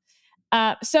Trump.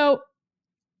 So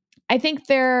I think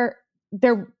there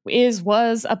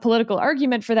was a political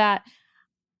argument for that.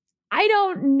 I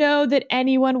don't know that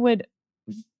anyone would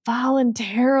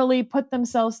voluntarily put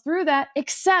themselves through that,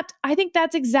 except I think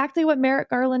that's exactly what Merrick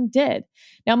Garland did.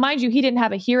 Now, mind you, he didn't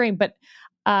have a hearing, but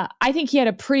I think he had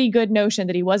a pretty good notion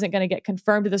that he wasn't going to get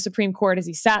confirmed to the Supreme Court as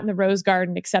he sat in the Rose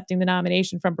Garden accepting the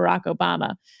nomination from Barack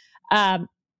Obama.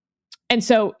 And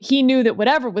so he knew that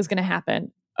whatever was going to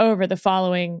happen over the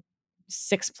following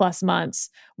 6+ months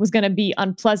was going to be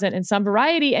unpleasant in some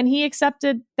variety, and he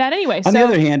accepted that anyway. On the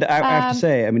other hand, I have to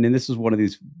say, I mean, and this is one of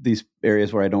these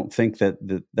areas where I don't think that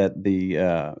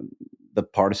the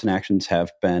partisan actions have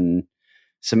been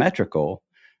symmetrical.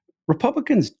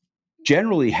 Republicans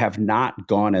generally have not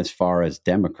gone as far as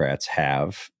Democrats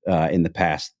have in the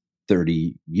past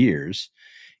 30 years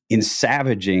in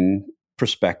savaging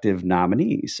prospective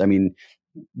nominees. I mean,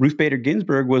 Ruth Bader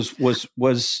Ginsburg was.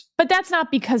 But that's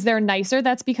not because they're nicer.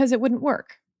 That's because it wouldn't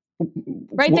work.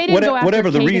 Right? They didn't go after whatever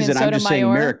the Kagan reason. and I'm just saying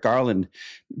Sotomayor. Merrick Garland,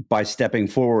 by stepping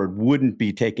forward, wouldn't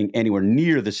be taking anywhere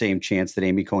near the same chance that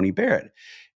Amy Coney Barrett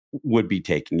would be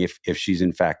taking if she's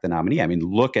in fact the nominee. I mean,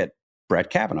 look at Brett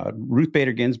Kavanaugh. Ruth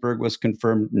Bader Ginsburg was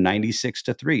confirmed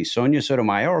 96-3. Sonia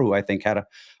Sotomayor, who I think had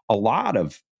a lot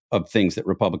of things that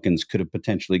Republicans could have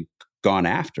potentially gone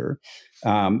after,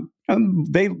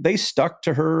 they stuck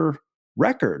to her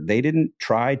record. They didn't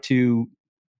try to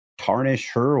tarnish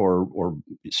her or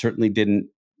certainly didn't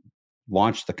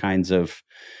launch the kinds of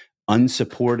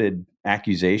unsupported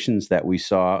accusations that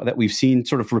we've seen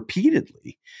sort of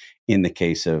repeatedly in the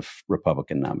case of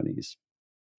Republican nominees.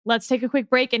 Let's take a quick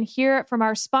break and hear from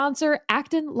our sponsor,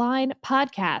 Acton Line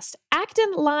Podcast.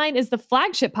 Acton Line is the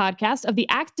flagship podcast of the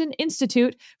Acton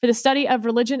Institute for the Study of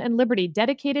Religion and Liberty,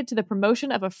 dedicated to the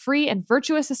promotion of a free and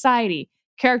virtuous society,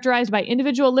 characterized by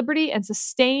individual liberty and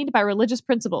sustained by religious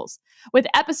principles. With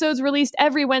episodes released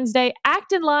every Wednesday,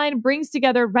 Acton Line brings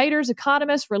together writers,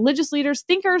 economists, religious leaders,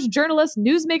 thinkers, journalists,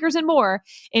 newsmakers, and more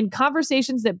in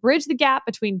conversations that bridge the gap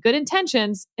between good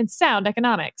intentions and sound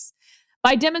economics.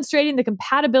 By demonstrating the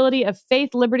compatibility of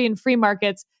faith, liberty, and free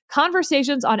markets,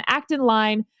 conversations on Acton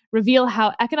Line reveal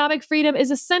how economic freedom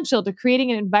is essential to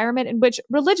creating an environment in which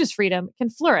religious freedom can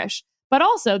flourish, but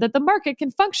also that the market can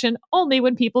function only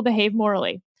when people behave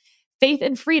morally. Faith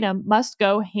and freedom must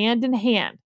go hand in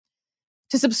hand.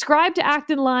 To subscribe to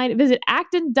Acton Line, visit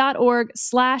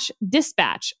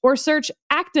acton.org/dispatch or search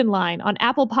Acton Line on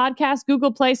Apple Podcasts,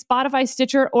 Google Play, Spotify,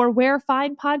 Stitcher, or where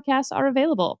fine podcasts are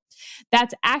available.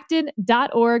 That's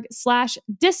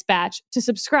acton.org/dispatch to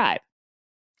subscribe.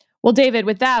 Well, David,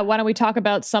 with that, why don't we talk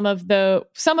about some of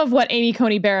what Amy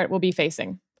Coney Barrett will be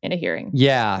facing in a hearing?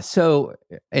 Yeah, so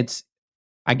it's,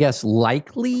 I guess,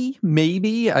 likely,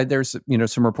 maybe. There's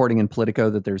some reporting in Politico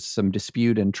that there's some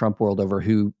dispute in Trump world over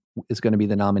who is going to be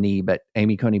the nominee, but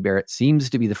Amy Coney Barrett seems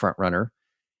to be the front runner.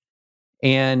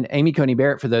 And Amy Coney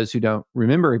Barrett, for those who don't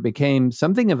remember, became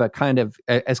something of a kind of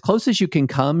as close as you can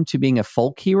come to being a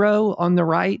folk hero on the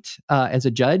right as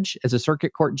a judge, as a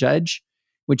circuit court judge,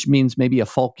 which means maybe a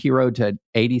folk hero to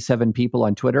 87 people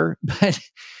on Twitter, but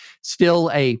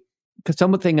still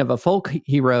something of a folk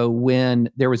hero when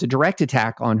there was a direct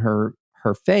attack on her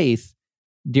faith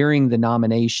during the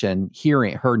nomination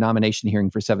hearing for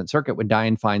 7th Circuit, when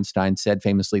Dianne Feinstein said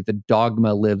famously, "The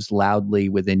dogma lives loudly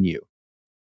within you."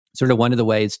 Sort of one of the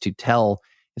ways to tell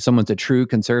if someone's a true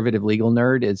conservative legal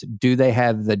nerd is, do they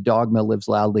have the dogma lives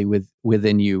loudly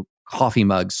within you coffee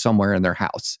mugs somewhere in their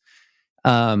house?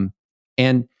 And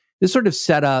this sort of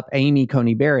set up Amy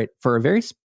Coney Barrett for a very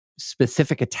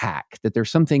specific attack, that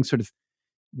there's something sort of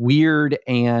weird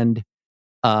and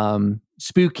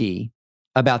spooky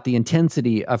about the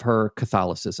intensity of her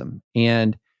Catholicism.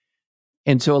 And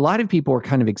so a lot of people were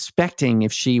kind of expecting,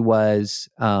 if she was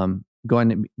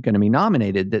going to be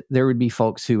nominated, that there would be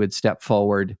folks who would step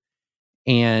forward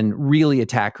and really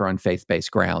attack her on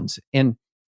faith-based grounds. And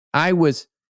I was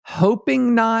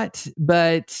hoping not,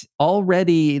 but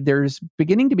already there's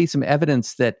beginning to be some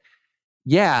evidence that,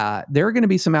 yeah, there are going to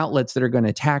be some outlets that are going to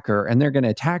attack her, and they're going to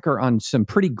attack her on some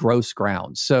pretty gross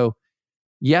grounds. So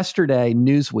yesterday,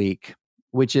 Newsweek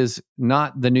which is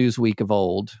not the Newsweek of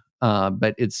old,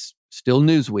 but it's still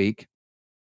Newsweek,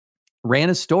 ran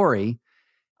a story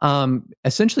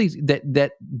essentially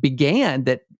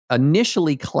that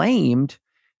initially claimed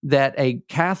that a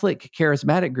Catholic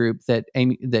charismatic group that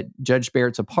Judge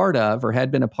Barrett's a part of, or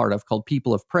had been a part of, called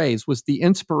People of Praise, was the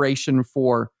inspiration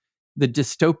for the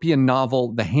dystopian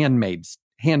novel The Handmaid's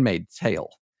Tale.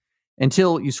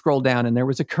 Until you scroll down and there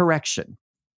was a correction.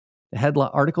 The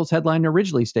article's headline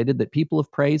originally stated that People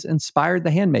of Praise inspired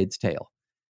The Handmaid's Tale.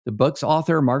 The book's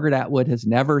author, Margaret Atwood, has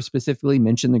never specifically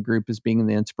mentioned the group as being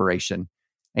the inspiration.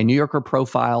 A New Yorker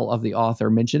profile of the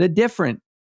author mentioned a different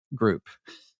group,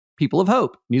 People of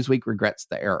Hope. Newsweek regrets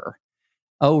the error.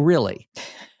 Oh, really?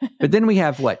 But then we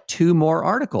have, two more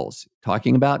articles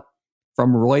talking about,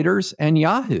 from Reuters and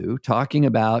Yahoo, talking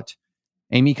about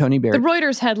Amy Coney Barrett. The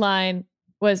Reuters headline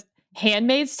was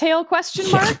Handmaid's Tale ?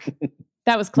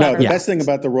 That was clever. No, the best thing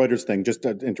about the Reuters thing, just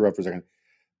to interrupt for a second,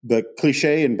 the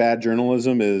cliche in bad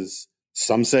journalism is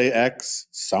some say X,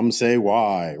 some say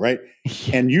Y, right?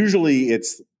 Yeah. And usually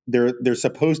they're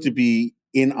supposed to be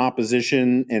in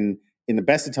opposition and in the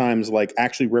best of times,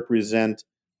 actually represent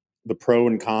the pro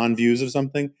and con views of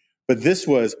something. But this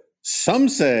was, some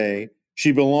say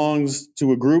she belongs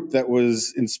to a group that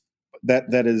was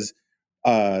that is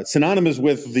synonymous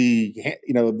with the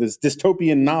this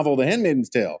dystopian novel, The Handmaid's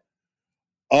Tale.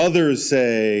 Others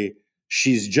say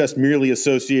she's just merely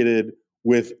associated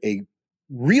with a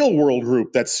real world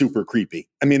group that's super creepy.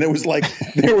 I mean, it was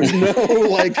there was no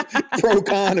pro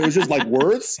con. It was just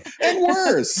worse and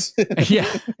worse.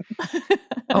 Yeah.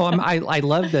 Oh, I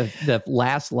love the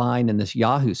last line in this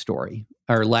Yahoo story,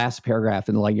 or last paragraph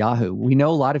in Yahoo. We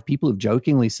know a lot of people who've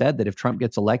jokingly said that if Trump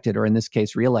gets elected, or in this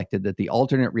case reelected, that the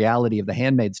alternate reality of The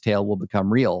Handmaid's Tale will become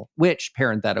real, which,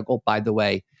 parenthetical, by the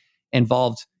way,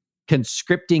 involves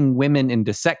conscripting women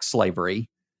into sex slavery.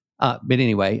 But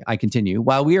anyway, I continue.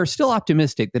 While we are still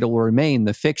optimistic that it will remain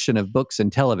the fiction of books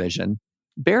and television,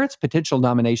 Barrett's potential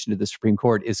nomination to the Supreme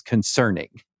Court is concerning.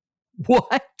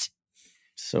 What?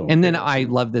 And then I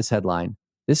love this headline.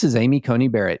 This is Amy Coney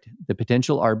Barrett, the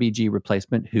potential RBG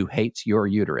replacement who hates your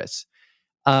uterus.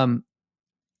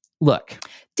 Look.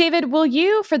 David, will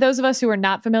you, for those of us who are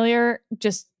not familiar,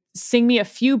 just sing me a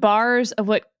few bars of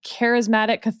what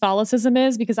charismatic Catholicism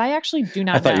is? Because I actually do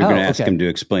not know. I thought you were going to ask him to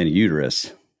explain a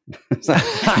uterus.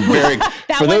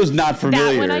 For those not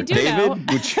familiar,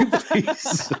 David, would you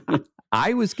please?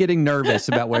 I was getting nervous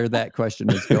about where that question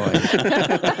is going.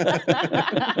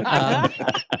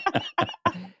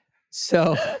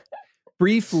 So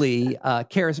briefly,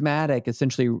 charismatic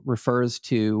essentially refers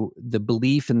to the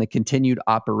belief in the continued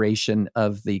operation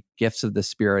of the gifts of the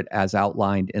Spirit as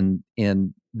outlined in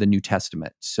the New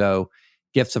Testament. So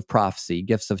gifts of prophecy,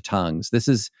 gifts of tongues. This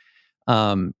is,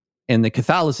 and the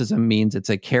Catholicism means it's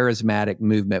a charismatic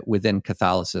movement within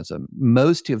Catholicism.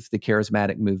 Most of the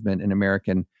charismatic movement in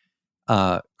American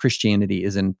Christianity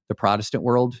is in the Protestant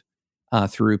world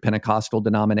through Pentecostal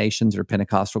denominations or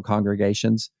Pentecostal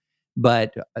congregations.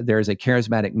 But there's a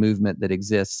charismatic movement that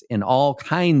exists in all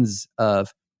kinds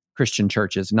of Christian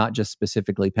churches, not just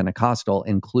specifically Pentecostal,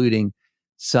 including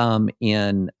some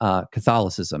in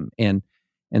Catholicism. And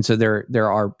so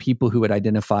there are people who would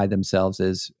identify themselves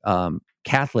as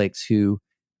Catholics who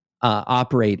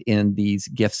operate in these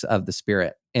gifts of the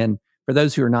Spirit. And for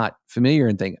those who are not familiar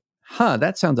and think,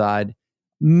 that sounds odd,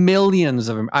 millions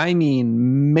of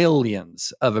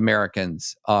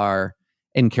Americans are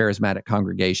in charismatic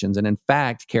congregations. And in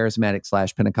fact, charismatic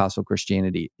 / Pentecostal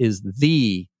Christianity is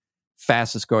the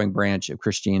fastest growing branch of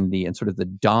Christianity and sort of the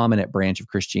dominant branch of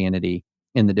Christianity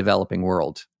in the developing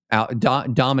world,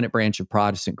 dominant branch of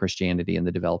Protestant Christianity in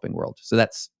the developing world. So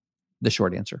that's the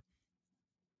short answer.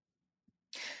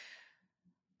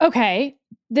 Okay,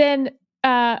 then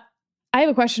I have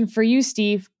a question for you,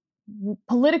 Steve.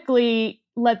 Politically,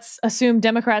 let's assume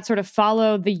Democrats sort of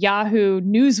follow the Yahoo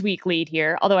Newsweek lead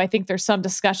here, although I think there's some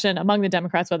discussion among the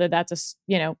Democrats whether that's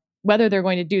whether they're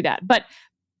going to do that. But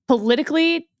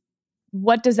politically,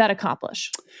 what does that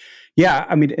accomplish? Yeah,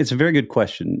 I mean, it's a very good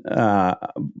question. I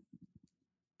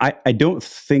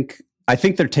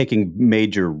think they're taking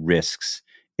major risks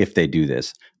if they do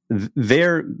this.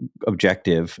 Their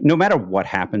objective, no matter what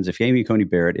happens, if Amy Coney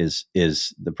Barrett is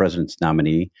the president's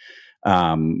nominee,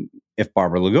 if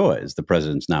Barbara Lagoa is the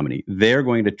president's nominee, they're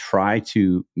going to try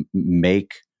to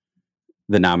make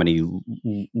the nominee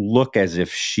look as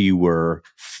if she were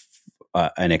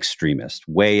an extremist,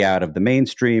 way out of the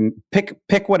mainstream. Pick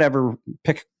whatever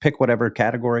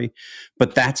category,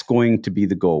 but that's going to be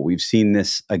the goal. We've seen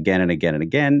this again and again and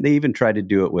again. They even tried to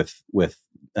do it with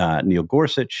Neil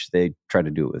Gorsuch. They tried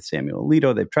to do it with Samuel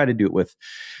Alito. They've tried to do it with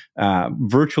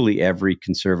virtually every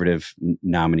conservative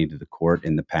nominee to the court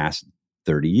in the past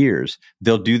 30 years.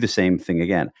 They'll do the same thing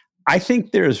again. I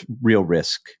think there's real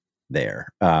risk there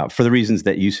for the reasons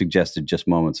that you suggested just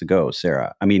moments ago,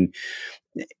 Sarah. I mean,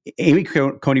 Amy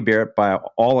Coney Barrett, by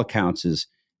all accounts, is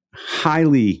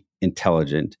highly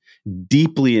intelligent,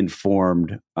 deeply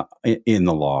informed in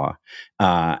the law,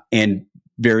 and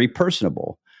very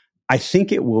personable. I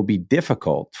think it will be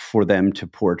difficult for them to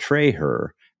portray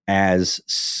her as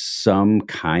some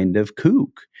kind of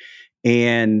kook.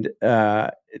 And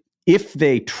if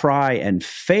they try and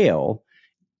fail,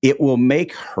 it will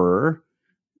make her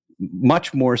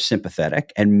much more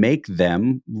sympathetic and make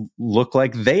them look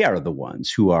like they are the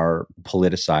ones who are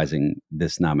politicizing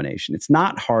this nomination. It's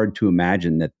not hard to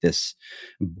imagine that this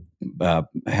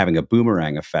having a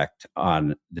boomerang effect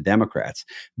on the Democrats.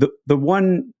 The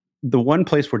one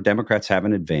place where Democrats have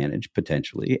an advantage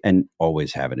potentially, and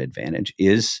always have an advantage,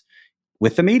 is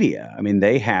with the media. I mean,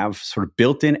 they have sort of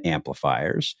built-in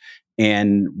amplifiers,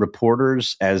 and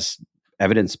reporters, as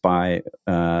evidenced by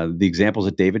the examples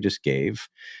that David just gave,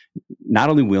 not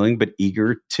only willing but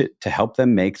eager to help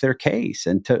them make their case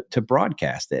and to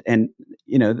broadcast it. And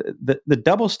the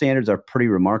double standards are pretty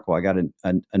remarkable. I got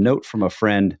a note from a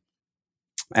friend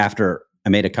after I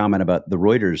made a comment about the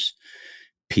Reuters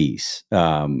piece.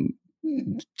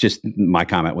 Just my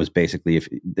comment was basically, if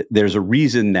there's a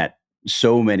reason that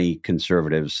so many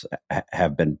conservatives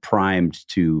have been primed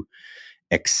to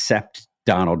accept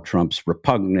Donald Trump's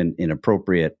repugnant,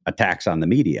 inappropriate attacks on the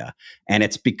media. And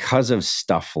it's because of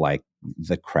stuff like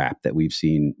the crap that we've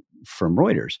seen from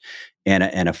Reuters. And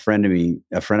a friend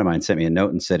of mine sent me a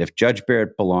note and said, if Judge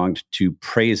Barrett belonged to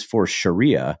Praise for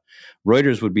Sharia,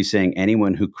 Reuters would be saying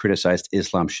anyone who criticized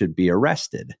Islam should be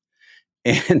arrested.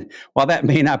 And while that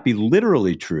may not be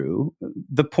literally true,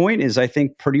 the point is, I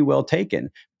think, pretty well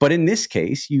taken. But in this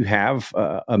case, you have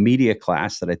a media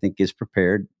class that I think is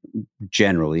prepared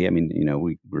generally. I mean,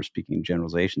 we're speaking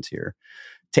generalizations here,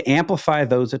 to amplify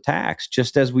those attacks,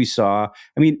 just as we saw.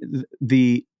 I mean,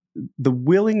 the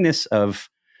willingness of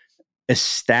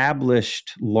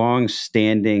established,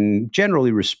 long-standing,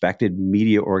 generally respected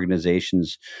media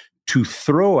organizations to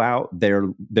throw out their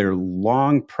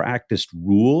long-practiced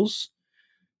rules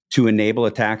to enable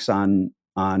attacks on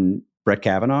Brett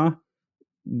Kavanaugh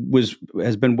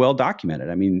has been well documented.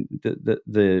 I mean,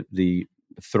 the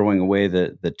throwing away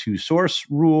the two source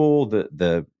rule,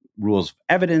 the rules of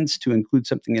evidence to include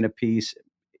something in a piece,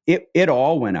 it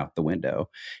all went out the window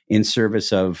in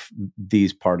service of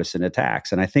these partisan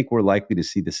attacks. And I think we're likely to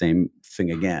see the same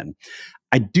thing again.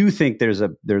 I do think there's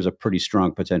a pretty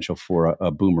strong potential for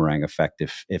a boomerang effect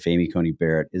if Amy Coney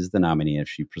Barrett is the nominee, if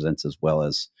she presents as well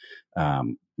as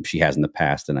she has in the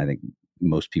past, and I think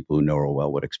most people who know her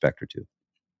well would expect her to.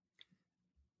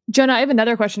 Jonah, I have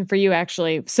another question for you,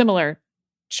 actually, similar,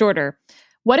 shorter.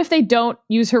 What if they don't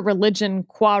use her religion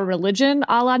qua religion,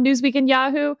 a la Newsweek and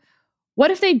Yahoo? What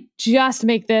if they just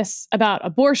make this about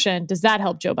abortion? Does that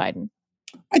help Joe Biden?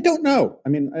 I don't know. I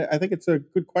mean, I think it's a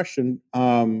good question.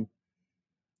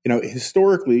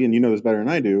 Historically, and you know this better than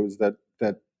I do, is that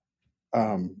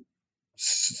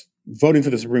voting for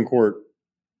the Supreme Court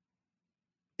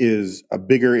is a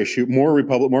bigger issue.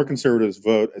 More conservatives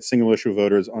vote as single issue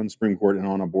voters on Supreme Court and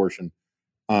on abortion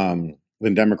than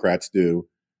Democrats do.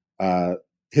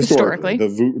 Historically,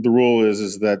 the rule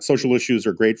is that social issues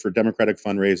are great for Democratic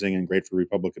fundraising and great for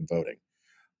Republican voting.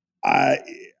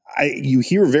 You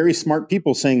hear very smart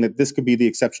people saying that this could be the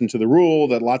exception to the rule,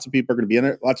 that lots of people are going to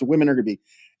be, lots of women are going to be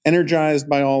energized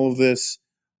by all of this.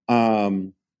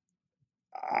 I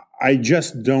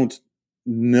just don't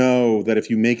know that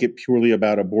if you make it purely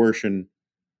about abortion,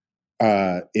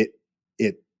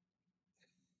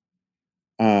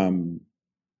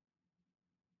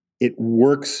 it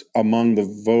works among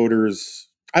the voters.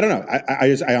 I don't know.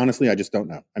 I honestly just don't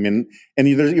know. I mean, and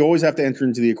you always have to enter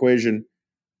into the equation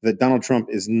that Donald Trump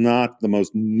is not the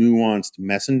most nuanced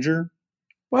messenger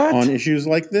on issues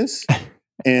like this.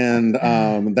 And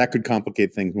that could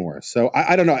complicate things more. So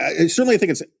I don't know. I certainly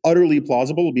think it's utterly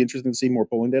plausible. It'll be interesting to see more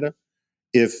polling data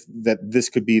if this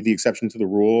could be the exception to the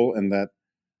rule, and that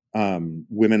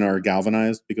women are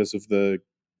galvanized because of the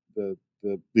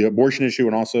abortion issue,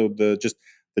 and also the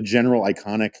general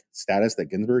iconic status that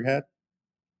Ginsburg had.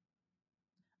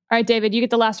 All right, David, you get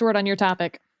the last word on your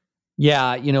topic.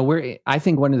 Yeah, I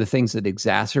think one of the things that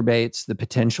exacerbates the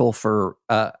potential for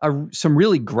some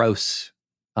really gross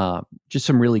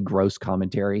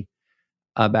commentary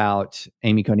about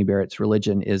Amy Coney Barrett's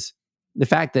religion is the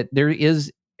fact that there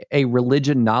is a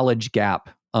religion knowledge gap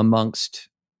amongst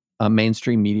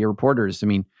mainstream media reporters. I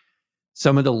mean,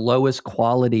 some of the lowest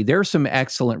quality. There are some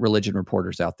excellent religion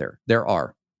reporters out there. There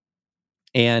are.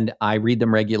 And I read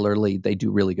them regularly. They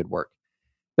do really good work.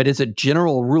 But as a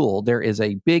general rule, there is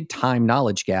a big time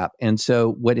knowledge gap. And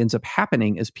so what ends up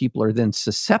happening is people are then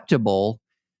susceptible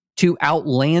to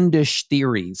outlandish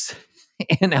theories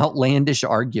and outlandish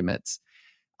arguments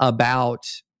about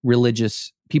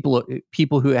religious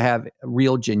people who have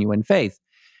real, genuine faith.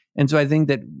 And so I think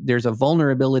that there's a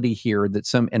vulnerability here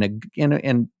that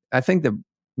and I think that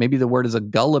maybe the word is a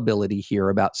gullibility here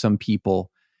about some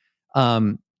people.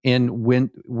 And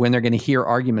when they're going to hear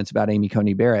arguments about Amy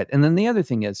Coney Barrett. And then the other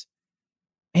thing is,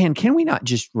 man, can we not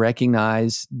just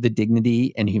recognize the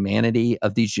dignity and humanity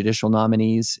of these judicial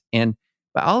nominees? And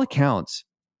by all accounts,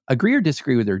 agree or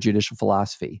disagree with their judicial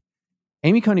philosophy,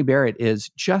 Amy Coney Barrett is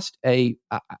just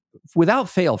without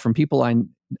fail, from people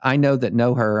I know that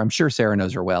know her, I'm sure Sarah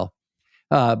knows her well,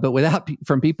 but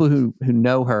from people who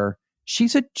know her,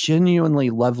 she's a genuinely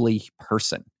lovely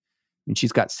person. And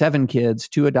she's got 7 kids,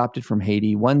 2 adopted from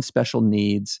Haiti, 1 special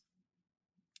needs.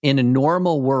 In a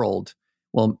normal world,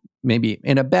 well, maybe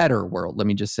in a better world, let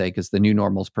me just say, because the new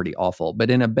normal is pretty awful,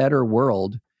 but in a better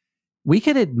world, we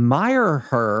could admire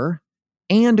her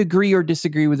and agree or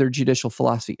disagree with her judicial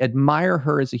philosophy, admire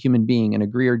her as a human being and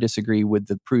agree or disagree with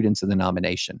the prudence of the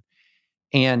nomination.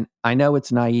 And I know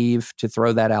it's naive to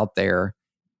throw that out there,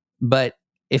 but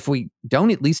if we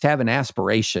don't at least have an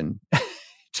aspiration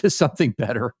to something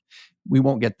better, we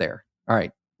won't get there. All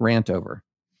right, rant over.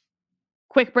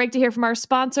 Quick break to hear from our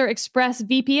sponsor,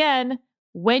 ExpressVPN.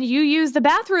 When you use the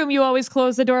bathroom, you always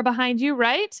close the door behind you,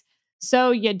 right?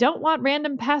 So you don't want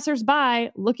random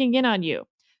passersby looking in on you.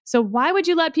 So why would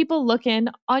you let people look in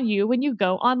on you when you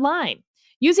go online?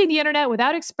 Using the internet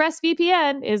without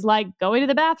ExpressVPN is like going to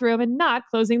the bathroom and not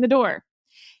closing the door.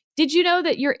 Did you know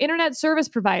that your internet service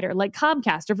provider, like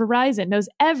Comcast or Verizon, knows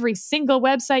every single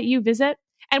website you visit?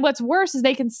 And what's worse is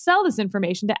they can sell this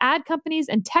information to ad companies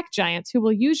and tech giants who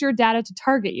will use your data to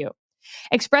target you.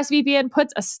 ExpressVPN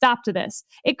puts a stop to this.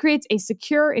 It creates a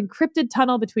secure, encrypted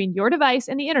tunnel between your device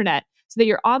and the internet so that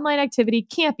your online activity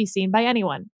can't be seen by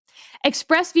anyone.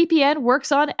 ExpressVPN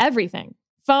works on everything.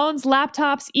 Phones,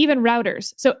 laptops, even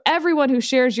routers. So everyone who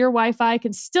shares your Wi-Fi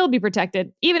can still be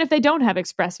protected, even if they don't have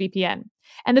ExpressVPN.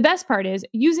 And the best part is,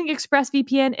 using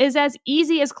ExpressVPN is as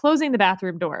easy as closing the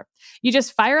bathroom door. You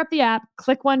just fire up the app,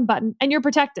 click one button, and you're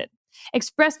protected.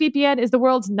 ExpressVPN is the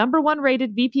world's #1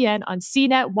 rated VPN on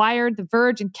CNET, Wired, The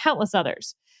Verge, and countless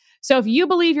others. So if you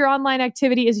believe your online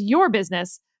activity is your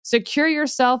business, secure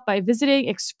yourself by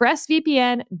visiting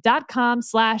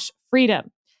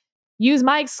expressvpn.com/freedom. Use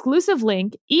my exclusive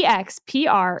link,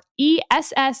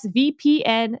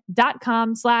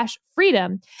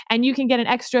 expressvpn.com/freedom, and you can get an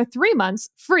extra 3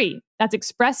 months free. That's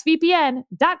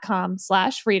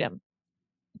expressvpn.com/freedom.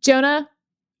 Jonah,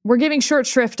 we're giving short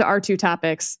shrift to our 2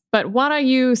 topics, but why don't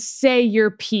you say your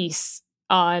piece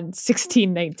on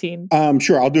 1619?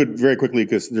 Sure, I'll do it very quickly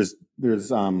because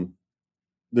there's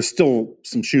still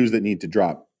some shoes that need to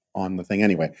drop on the thing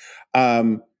anyway.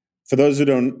 For those who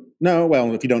don't know,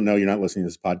 well, if you don't know, you're not listening to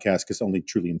this podcast because only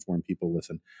truly informed people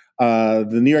listen.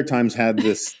 The New York Times had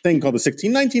this thing called the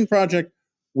 1619 Project,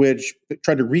 which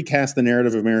tried to recast the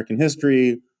narrative of American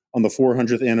history on the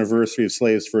 400th anniversary of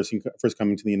slaves first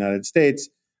coming to the United States,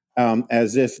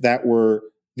 as if that were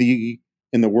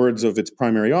in the words of its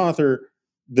primary author,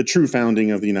 the true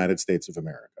founding of the United States of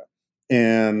America.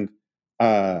 And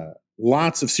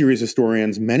lots of serious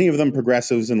historians, many of them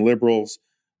progressives and liberals,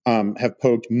 have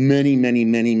poked many, many,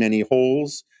 many, many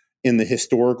holes in the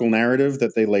historical narrative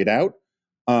that they laid out.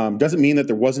 Doesn't mean that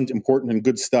there wasn't important and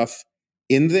good stuff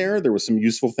in there. There was some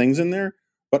useful things in there.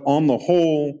 But on the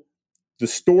whole, the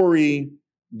story,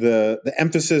 the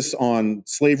emphasis on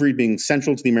slavery being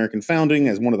central to the American founding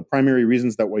as one of the primary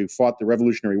reasons that we fought the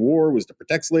Revolutionary War was to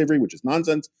protect slavery, which is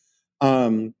nonsense.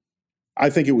 I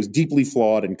think it was deeply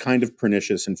flawed and kind of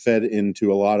pernicious and fed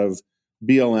into a lot of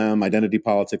BLM, identity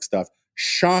politics stuff.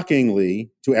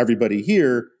 Shockingly, to everybody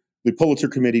here, the Pulitzer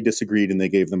Committee disagreed and they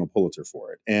gave them a Pulitzer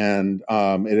for it. And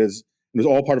it was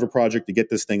all part of a project to get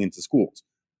this thing into schools.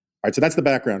 All right, so that's the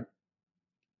background.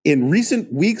 In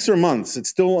recent weeks or months, it's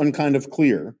still kind of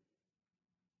clear,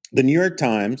 the New York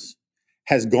Times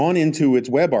has gone into its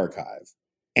web archive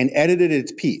and edited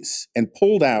its piece and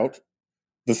pulled out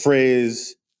the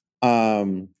phrase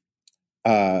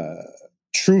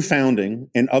true founding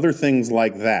and other things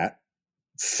like that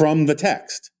from the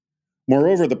text.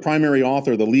 Moreover, the primary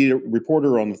author, the lead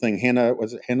reporter on the thing, Hannah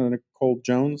Nicole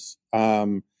Jones?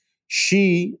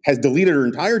 She has deleted her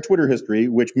entire Twitter history,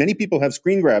 which many people have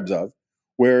screen grabs of,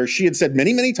 where she had said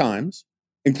many, many times,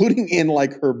 including in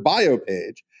like her bio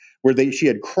page, where she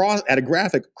had had a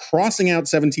graphic crossing out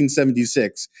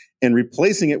 1776 and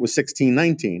replacing it with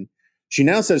 1619. She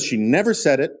now says she never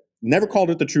said it, never called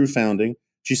it the true founding.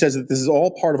 She says that this is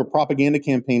all part of a propaganda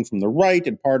campaign from the right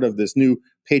and part of this new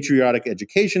patriotic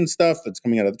education stuff that's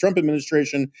coming out of the Trump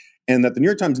administration, and that the New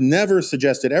York Times never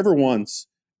suggested ever once,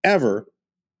 ever,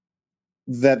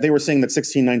 that they were saying that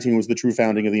 1619 was the true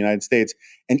founding of the United States.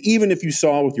 And even if you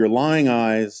saw with your lying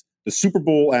eyes the Super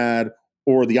Bowl ad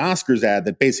or the Oscars ad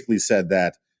that basically said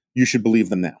that, you should believe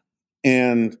them now.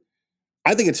 And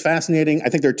I think it's fascinating. I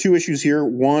think there are two issues here.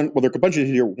 One, well, there are a bunch of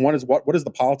issues here. One is what is the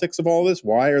politics of all this?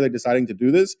 Why are they deciding to do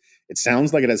this? It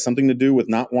sounds like it has something to do with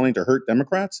not wanting to hurt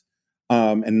Democrats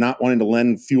and not wanting to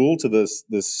lend fuel to this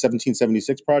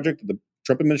 1776 project that the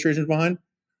Trump administration is behind.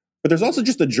 But there's also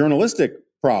just a journalistic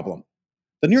problem.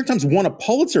 The New York Times won a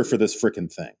Pulitzer for this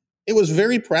frickin' thing. It was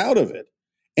very proud of it.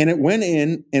 And it went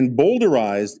in and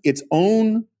boulderized its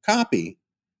own copy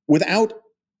without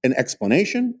an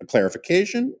explanation, a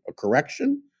clarification, a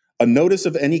correction, a notice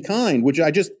of any kind, which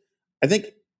I think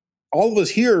all of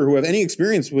us here who have any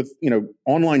experience with,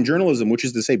 online journalism, which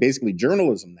is to say basically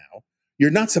journalism now, you're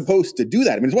not supposed to do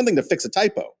that. I mean, it's one thing to fix a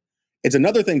typo. It's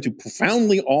another thing to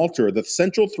profoundly alter the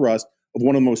central thrust of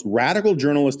one of the most radical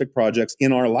journalistic projects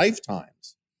in our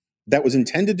lifetimes that was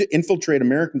intended to infiltrate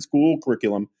American school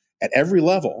curriculum at every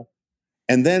level,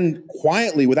 and then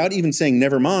quietly, without even saying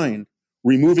never mind,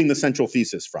 removing the central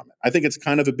thesis from it. I think it's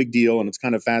kind of a big deal, and it's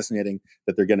kind of fascinating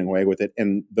that they're getting away with it,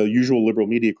 and the usual liberal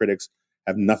media critics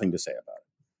have nothing to say about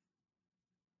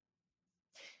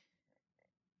it.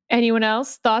 Anyone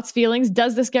else? Thoughts, feelings?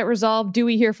 Does this get resolved? Do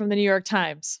we hear from the New York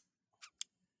Times?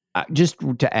 Just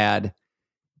to add,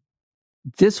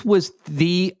 this was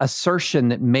the assertion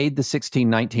that made the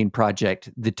 1619 project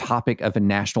the topic of a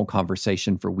national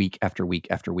conversation for week after week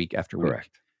after week after week.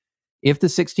 Correct. If the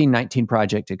 1619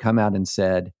 project had come out and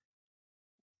said,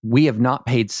 we have not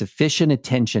paid sufficient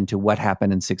attention to what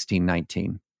happened in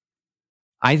 1619,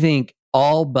 I think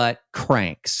all but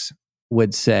cranks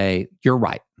would say, you're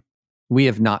right. We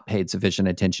have not paid sufficient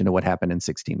attention to what happened in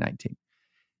 1619.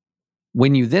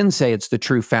 When you then say it's the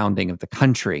true founding of the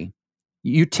country,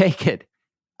 you take it,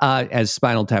 as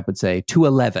Spinal Tap would say, to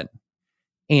 11.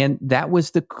 And that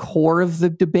was the core of the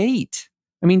debate.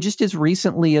 I mean, just as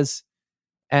recently as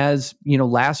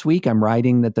last week, I'm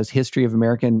writing that the history of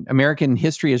American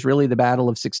history is really the battle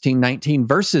of 1619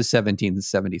 versus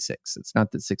 1776. It's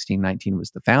not that 1619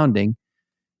 was the founding.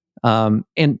 And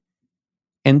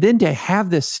then to have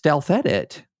this stealth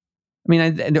edit, I mean,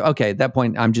 at that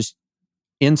point, I'm just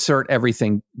insert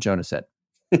everything Jonah said.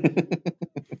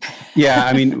 Yeah,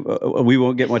 I mean, we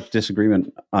won't get much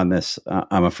disagreement on this,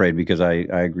 I'm afraid, because I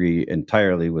agree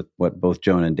entirely with what both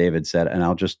Jonah and David said, and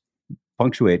I'll just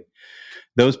punctuate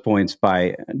those points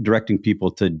by directing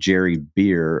people to Jerry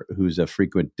Beer, who's a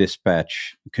frequent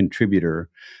Dispatch contributor,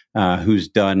 who's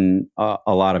done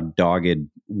a lot of dogged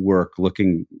work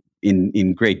looking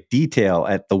in great detail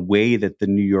at the way that the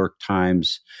New York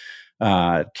Times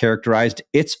characterized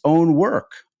its own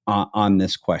work on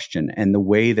this question and the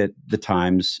way that the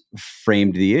Times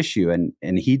framed the issue.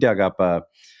 And he dug up a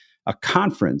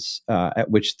conference at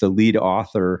which the lead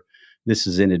author, this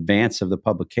is in advance of the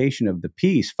publication of the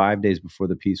piece, 5 days before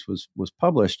the piece was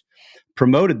published,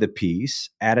 promoted the piece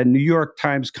at a New York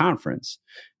Times conference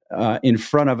in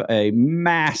front of a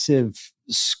massive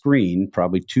screen,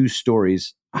 probably 2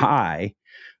 stories high,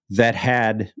 that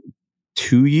had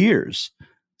 2 years,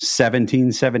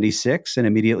 1776, and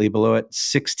immediately below it,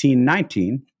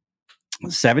 1619.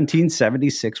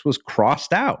 1776 was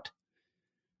crossed out.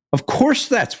 Of course,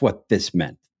 that's what this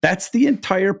meant. That's the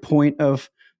entire point of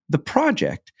the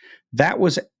project.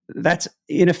 That's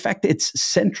in effect its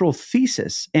central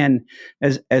thesis. And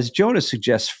as Jonah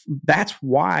suggests, that's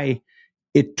why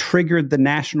it triggered the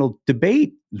national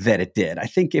debate that it did. I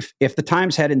think if the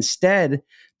Times had instead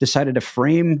decided to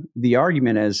frame the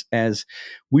argument as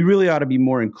we really ought to be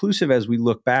more inclusive as we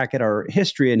look back at our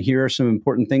history, and here are some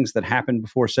important things that happened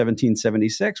before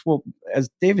 1776, well, as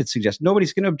David suggests,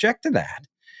 nobody's going to object to that.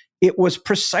 It was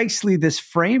precisely this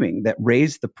framing that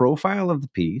raised the profile of the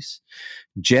piece,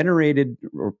 generated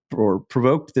or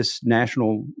provoked this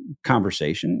national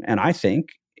conversation, and I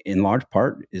think in large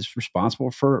part is responsible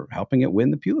for helping it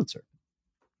win the Pulitzer.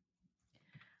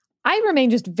 I remain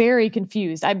just very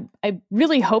confused. I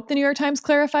really hope the New York Times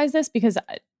clarifies this, because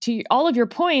to all of your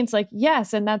points, like,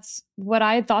 yes, and that's what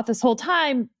I had thought this whole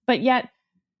time, but yet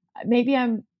maybe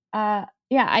I'm, I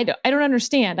don't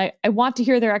understand. I want to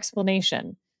hear their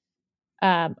explanation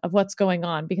of what's going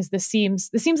on, because this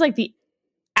seems like the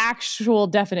actual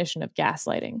definition of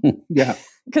gaslighting. Yeah.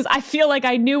 Because I feel like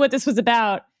I knew what this was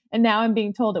about, And now I'm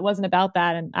being told it wasn't about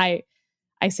that. And I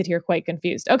sit here quite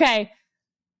confused. Okay.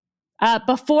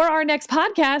 Before our next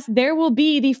podcast, there will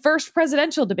be the first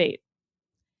presidential debate.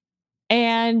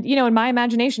 And, in my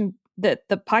imagination, the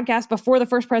podcast before the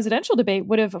first presidential debate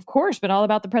would have, of course, been all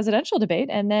about the presidential debate.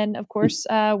 And then, of course,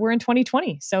 we're in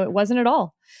 2020. So it wasn't at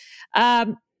all.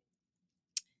 How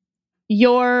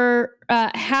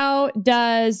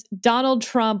does Donald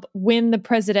Trump win the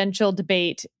presidential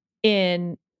debate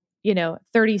in,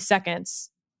 30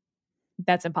 seconds?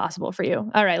 That's impossible for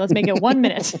you. All right, let's make it 1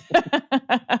 minute.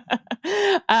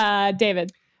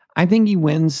 David. I think he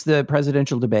wins the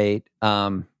presidential debate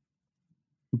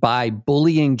by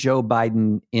bullying Joe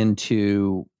Biden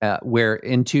into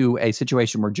a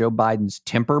situation where Joe Biden's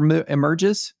temper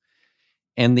emerges,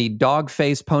 and the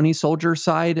dog-faced pony soldier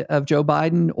side of Joe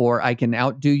Biden, or I can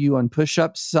outdo you on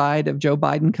push-ups side of Joe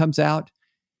Biden comes out.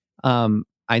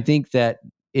 I think that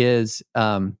is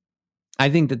the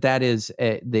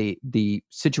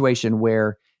situation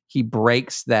where he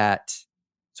breaks that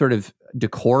sort of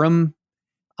decorum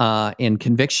and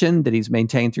conviction that he's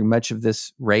maintained through much of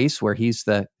this race, where he's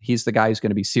the guy who's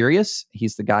going to be serious.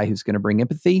 He's the guy who's going to bring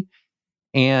empathy,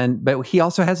 but he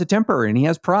also has a temper and he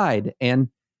has pride. And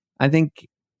I think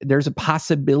there's a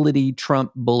possibility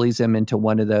Trump bullies him into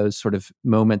one of those sort of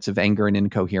moments of anger and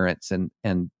incoherence, and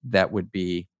that would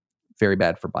be very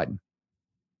bad for Biden.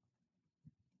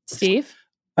 Steve?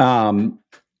 I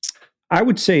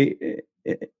would say,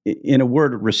 in a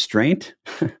word, restraint.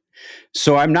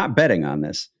 So I'm not betting on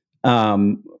this.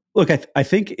 Look, I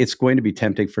think it's going to be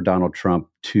tempting for Donald Trump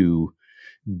to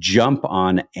jump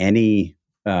on any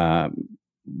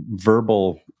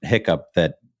verbal hiccup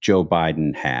that Joe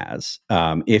Biden has.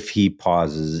 If he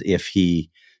pauses, if he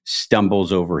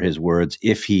stumbles over his words,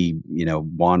 if he,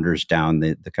 wanders down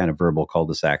the kind of verbal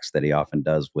cul-de-sacs that he often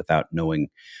does without knowing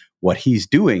what he's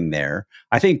doing there,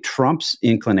 I think Trump's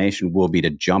inclination will be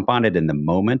to jump on it in the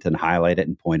moment and highlight it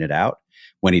and point it out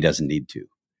when he doesn't need to.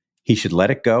 He should let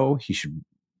it go. He should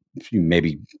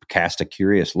maybe cast a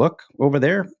curious look over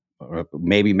there, or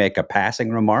maybe make a passing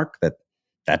remark that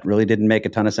really didn't make a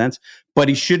ton of sense, but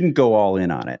he shouldn't go all in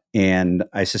on it. And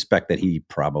I suspect that he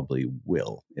probably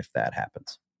will if that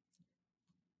happens.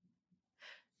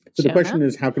 So the question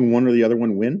is, how can one or the other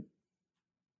one win?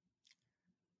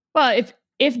 Well,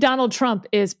 if Donald Trump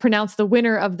is pronounced the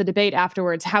winner of the debate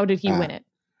afterwards, how did he win it?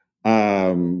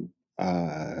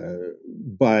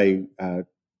 By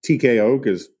TKO,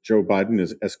 because Joe Biden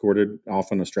is escorted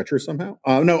off on a stretcher somehow.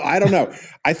 No, I don't know.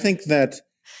 I think that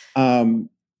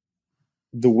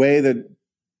the way that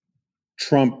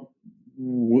Trump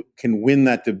can win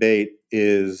that debate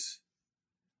is,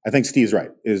 I think Steve's right,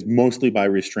 is mostly by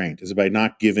restraint, is by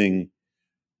not giving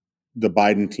the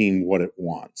Biden team what it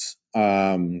wants.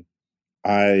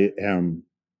 I am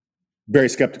very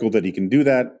skeptical that he can do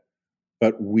that,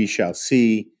 but we shall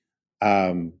see.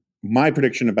 My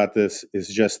prediction about this is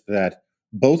just that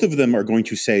both of them are going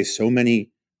to say so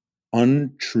many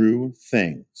untrue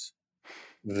things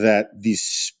that the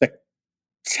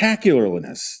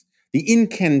spectacularness, the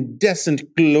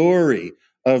incandescent glory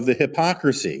of the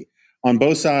hypocrisy on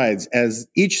both sides, as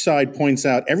each side points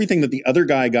out everything that the other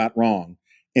guy got wrong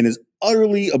and is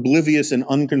utterly oblivious and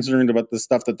unconcerned about the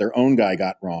stuff that their own guy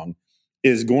got wrong,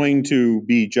 is going to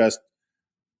be just,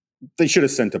 they should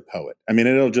have sent a poet. I mean,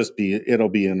 it'll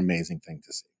be an amazing thing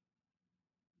to see.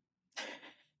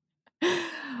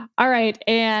 All right.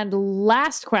 And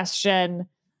last question.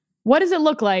 What does it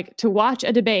look like to watch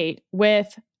a debate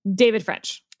with David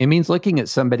French? It means looking at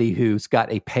somebody who's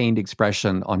got a pained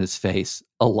expression on his face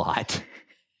a lot.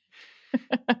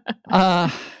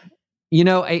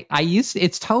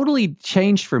 It's totally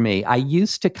changed for me. I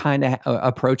used to kind of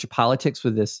approach politics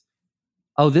with this,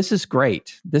 this is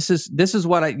great. This is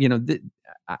what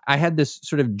I had this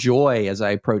sort of joy as I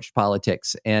approached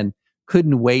politics and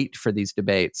couldn't wait for these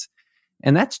debates.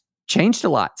 And that's changed a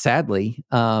lot, sadly.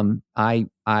 I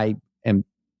am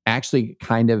actually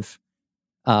kind of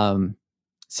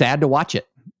sad to watch it,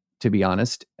 to be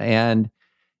honest. And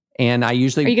I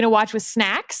usually... Are you going to watch with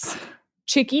snacks?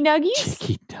 Chicky nuggies?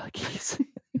 Chicky nuggies.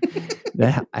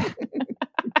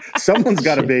 Someone's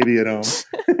got a baby at home.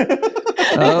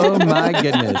 Oh my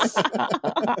goodness.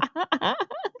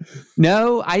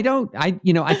 No, I don't. I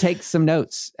take some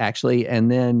notes actually,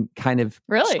 and then kind of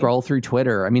scroll through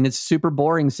Twitter. I mean, it's super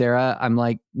boring, Sarah. I'm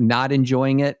like not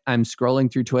enjoying it. I'm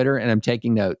scrolling through Twitter and I'm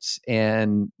taking notes.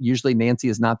 And usually Nancy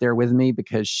is not there with me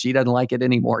because she doesn't like it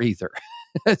anymore either.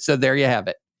 So there you have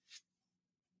it.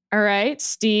 All right,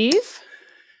 Steve.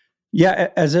 Yeah,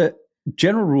 as a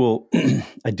general rule,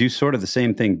 I do sort of the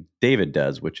same thing David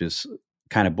does, which is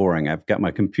kind of boring. I've got my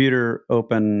computer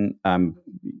open. I'm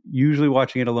usually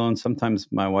watching it alone. Sometimes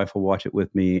my wife will watch it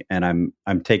with me, and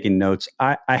I'm taking notes.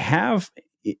 I have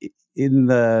in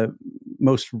the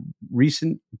most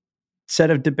recent set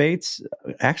of debates.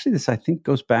 Actually, this I think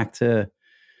goes back to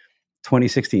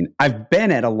 2016. I've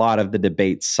been at a lot of the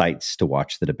debate sites to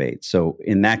watch the debate. So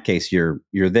in that case, you're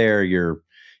there, you're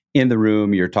in the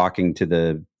room, you're talking to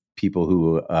the people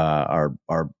who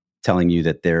are telling you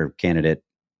that their candidate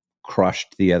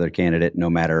crushed the other candidate, no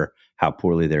matter how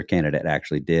poorly their candidate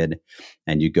actually did.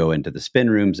 And you go into the spin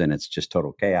rooms, and it's just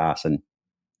total chaos. And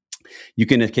you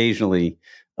can occasionally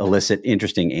elicit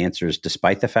interesting answers,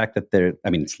 despite the fact that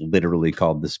it's literally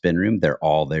called the spin room. They're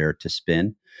all there to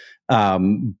spin.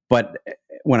 But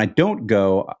when I don't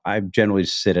go, I generally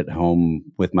sit at home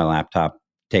with my laptop,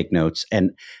 take notes.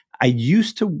 And I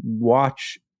used to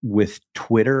watch with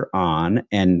Twitter on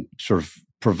and sort of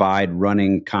provide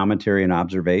running commentary and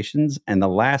observations. And the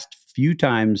last few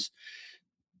times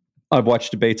I've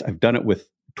watched debates, I've done it with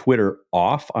Twitter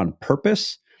off on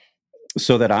purpose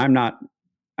so that I'm not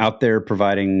out there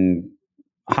providing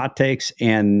hot takes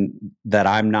and that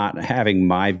I'm not having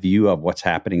my view of what's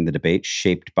happening in the debate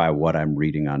shaped by what I'm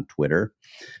reading on Twitter.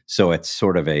 So it's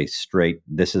sort of a straight,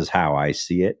 this is how I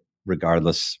see it,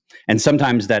 regardless. And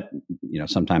sometimes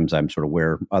sometimes I'm sort of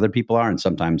where other people are, and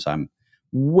sometimes I'm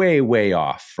way, way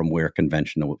off from where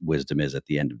conventional wisdom is at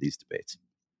the end of these debates.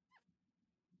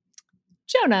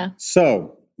 Jonah.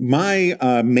 So my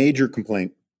major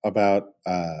complaint about,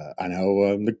 I know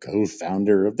I'm the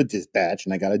co-founder of the Dispatch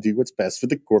and I got to do what's best for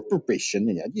the corporation.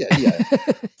 Yeah.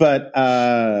 But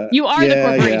you are the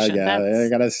corporation. I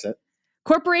got to set.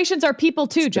 Corporations are people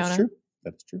too, Jonah.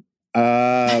 That's true.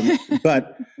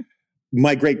 But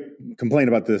my great complaint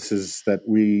about this is that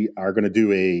we are going to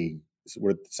do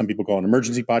what some people call an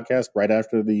emergency podcast right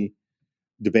after the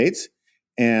debates.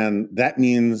 And that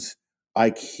means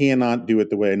I cannot do it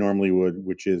the way I normally would,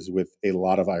 which is with a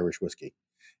lot of Irish whiskey.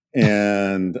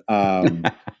 And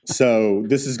so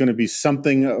this is going to be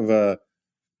something of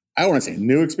I don't want to say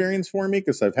new experience for me,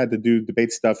 because I've had to do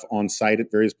debate stuff on site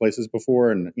at various places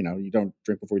before. And, you don't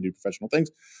drink before you do professional things.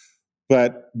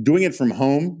 But doing it from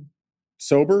home,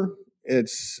 sober,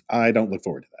 I don't look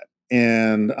forward to that.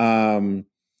 And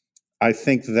I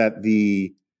think that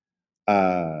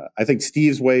I think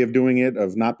Steve's way of doing it,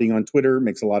 of not being on Twitter,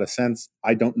 makes a lot of sense.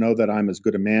 I don't know that I'm as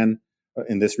good a man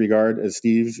in this regard as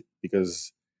Steve,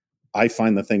 because I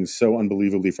find the thing so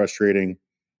unbelievably frustrating,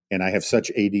 and I have such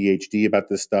ADHD about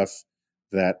this stuff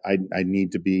that I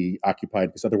need to be occupied,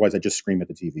 because otherwise I just scream at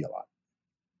the TV a lot.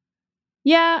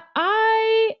 Yeah,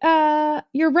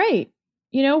 you're right.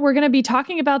 We're going to be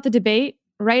talking about the debate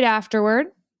right afterward.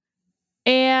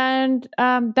 And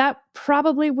that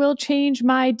probably will change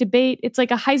my debate. It's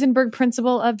like a Heisenberg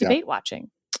principle of debate watching.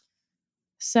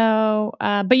 So,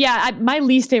 but yeah, my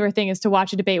least favorite thing is to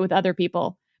watch a debate with other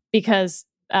people, because,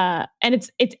 and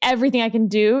it's everything I can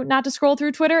do not to scroll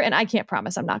through Twitter. And I can't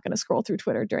promise I'm not going to scroll through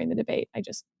Twitter during the debate.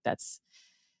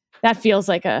 That feels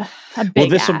like a big Well,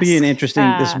 this will be an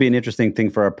ask. interesting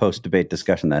thing for our post-debate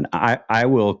discussion. Then I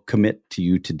will commit to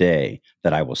you today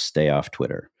that I will stay off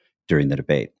Twitter during the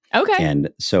debate. Okay.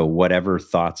 And so whatever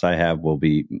thoughts I have will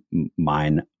be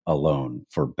mine alone,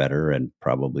 for better and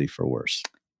probably for worse.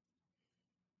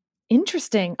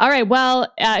 Interesting. All right.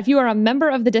 Well, if you are a member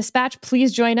of the Dispatch,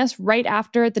 please join us right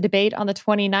after the debate on the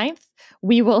 29th.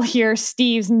 We will hear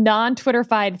Steve's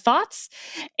non-Twitterfied thoughts.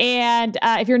 And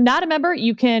if you're not a member,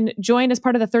 you can join as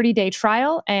part of the 30-day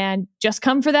trial and just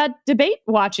come for that debate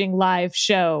watching live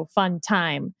show. Fun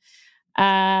time.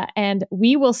 And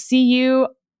we will see you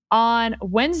on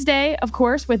Wednesday, of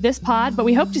course, with this pod, but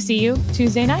we hope to see you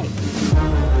Tuesday night.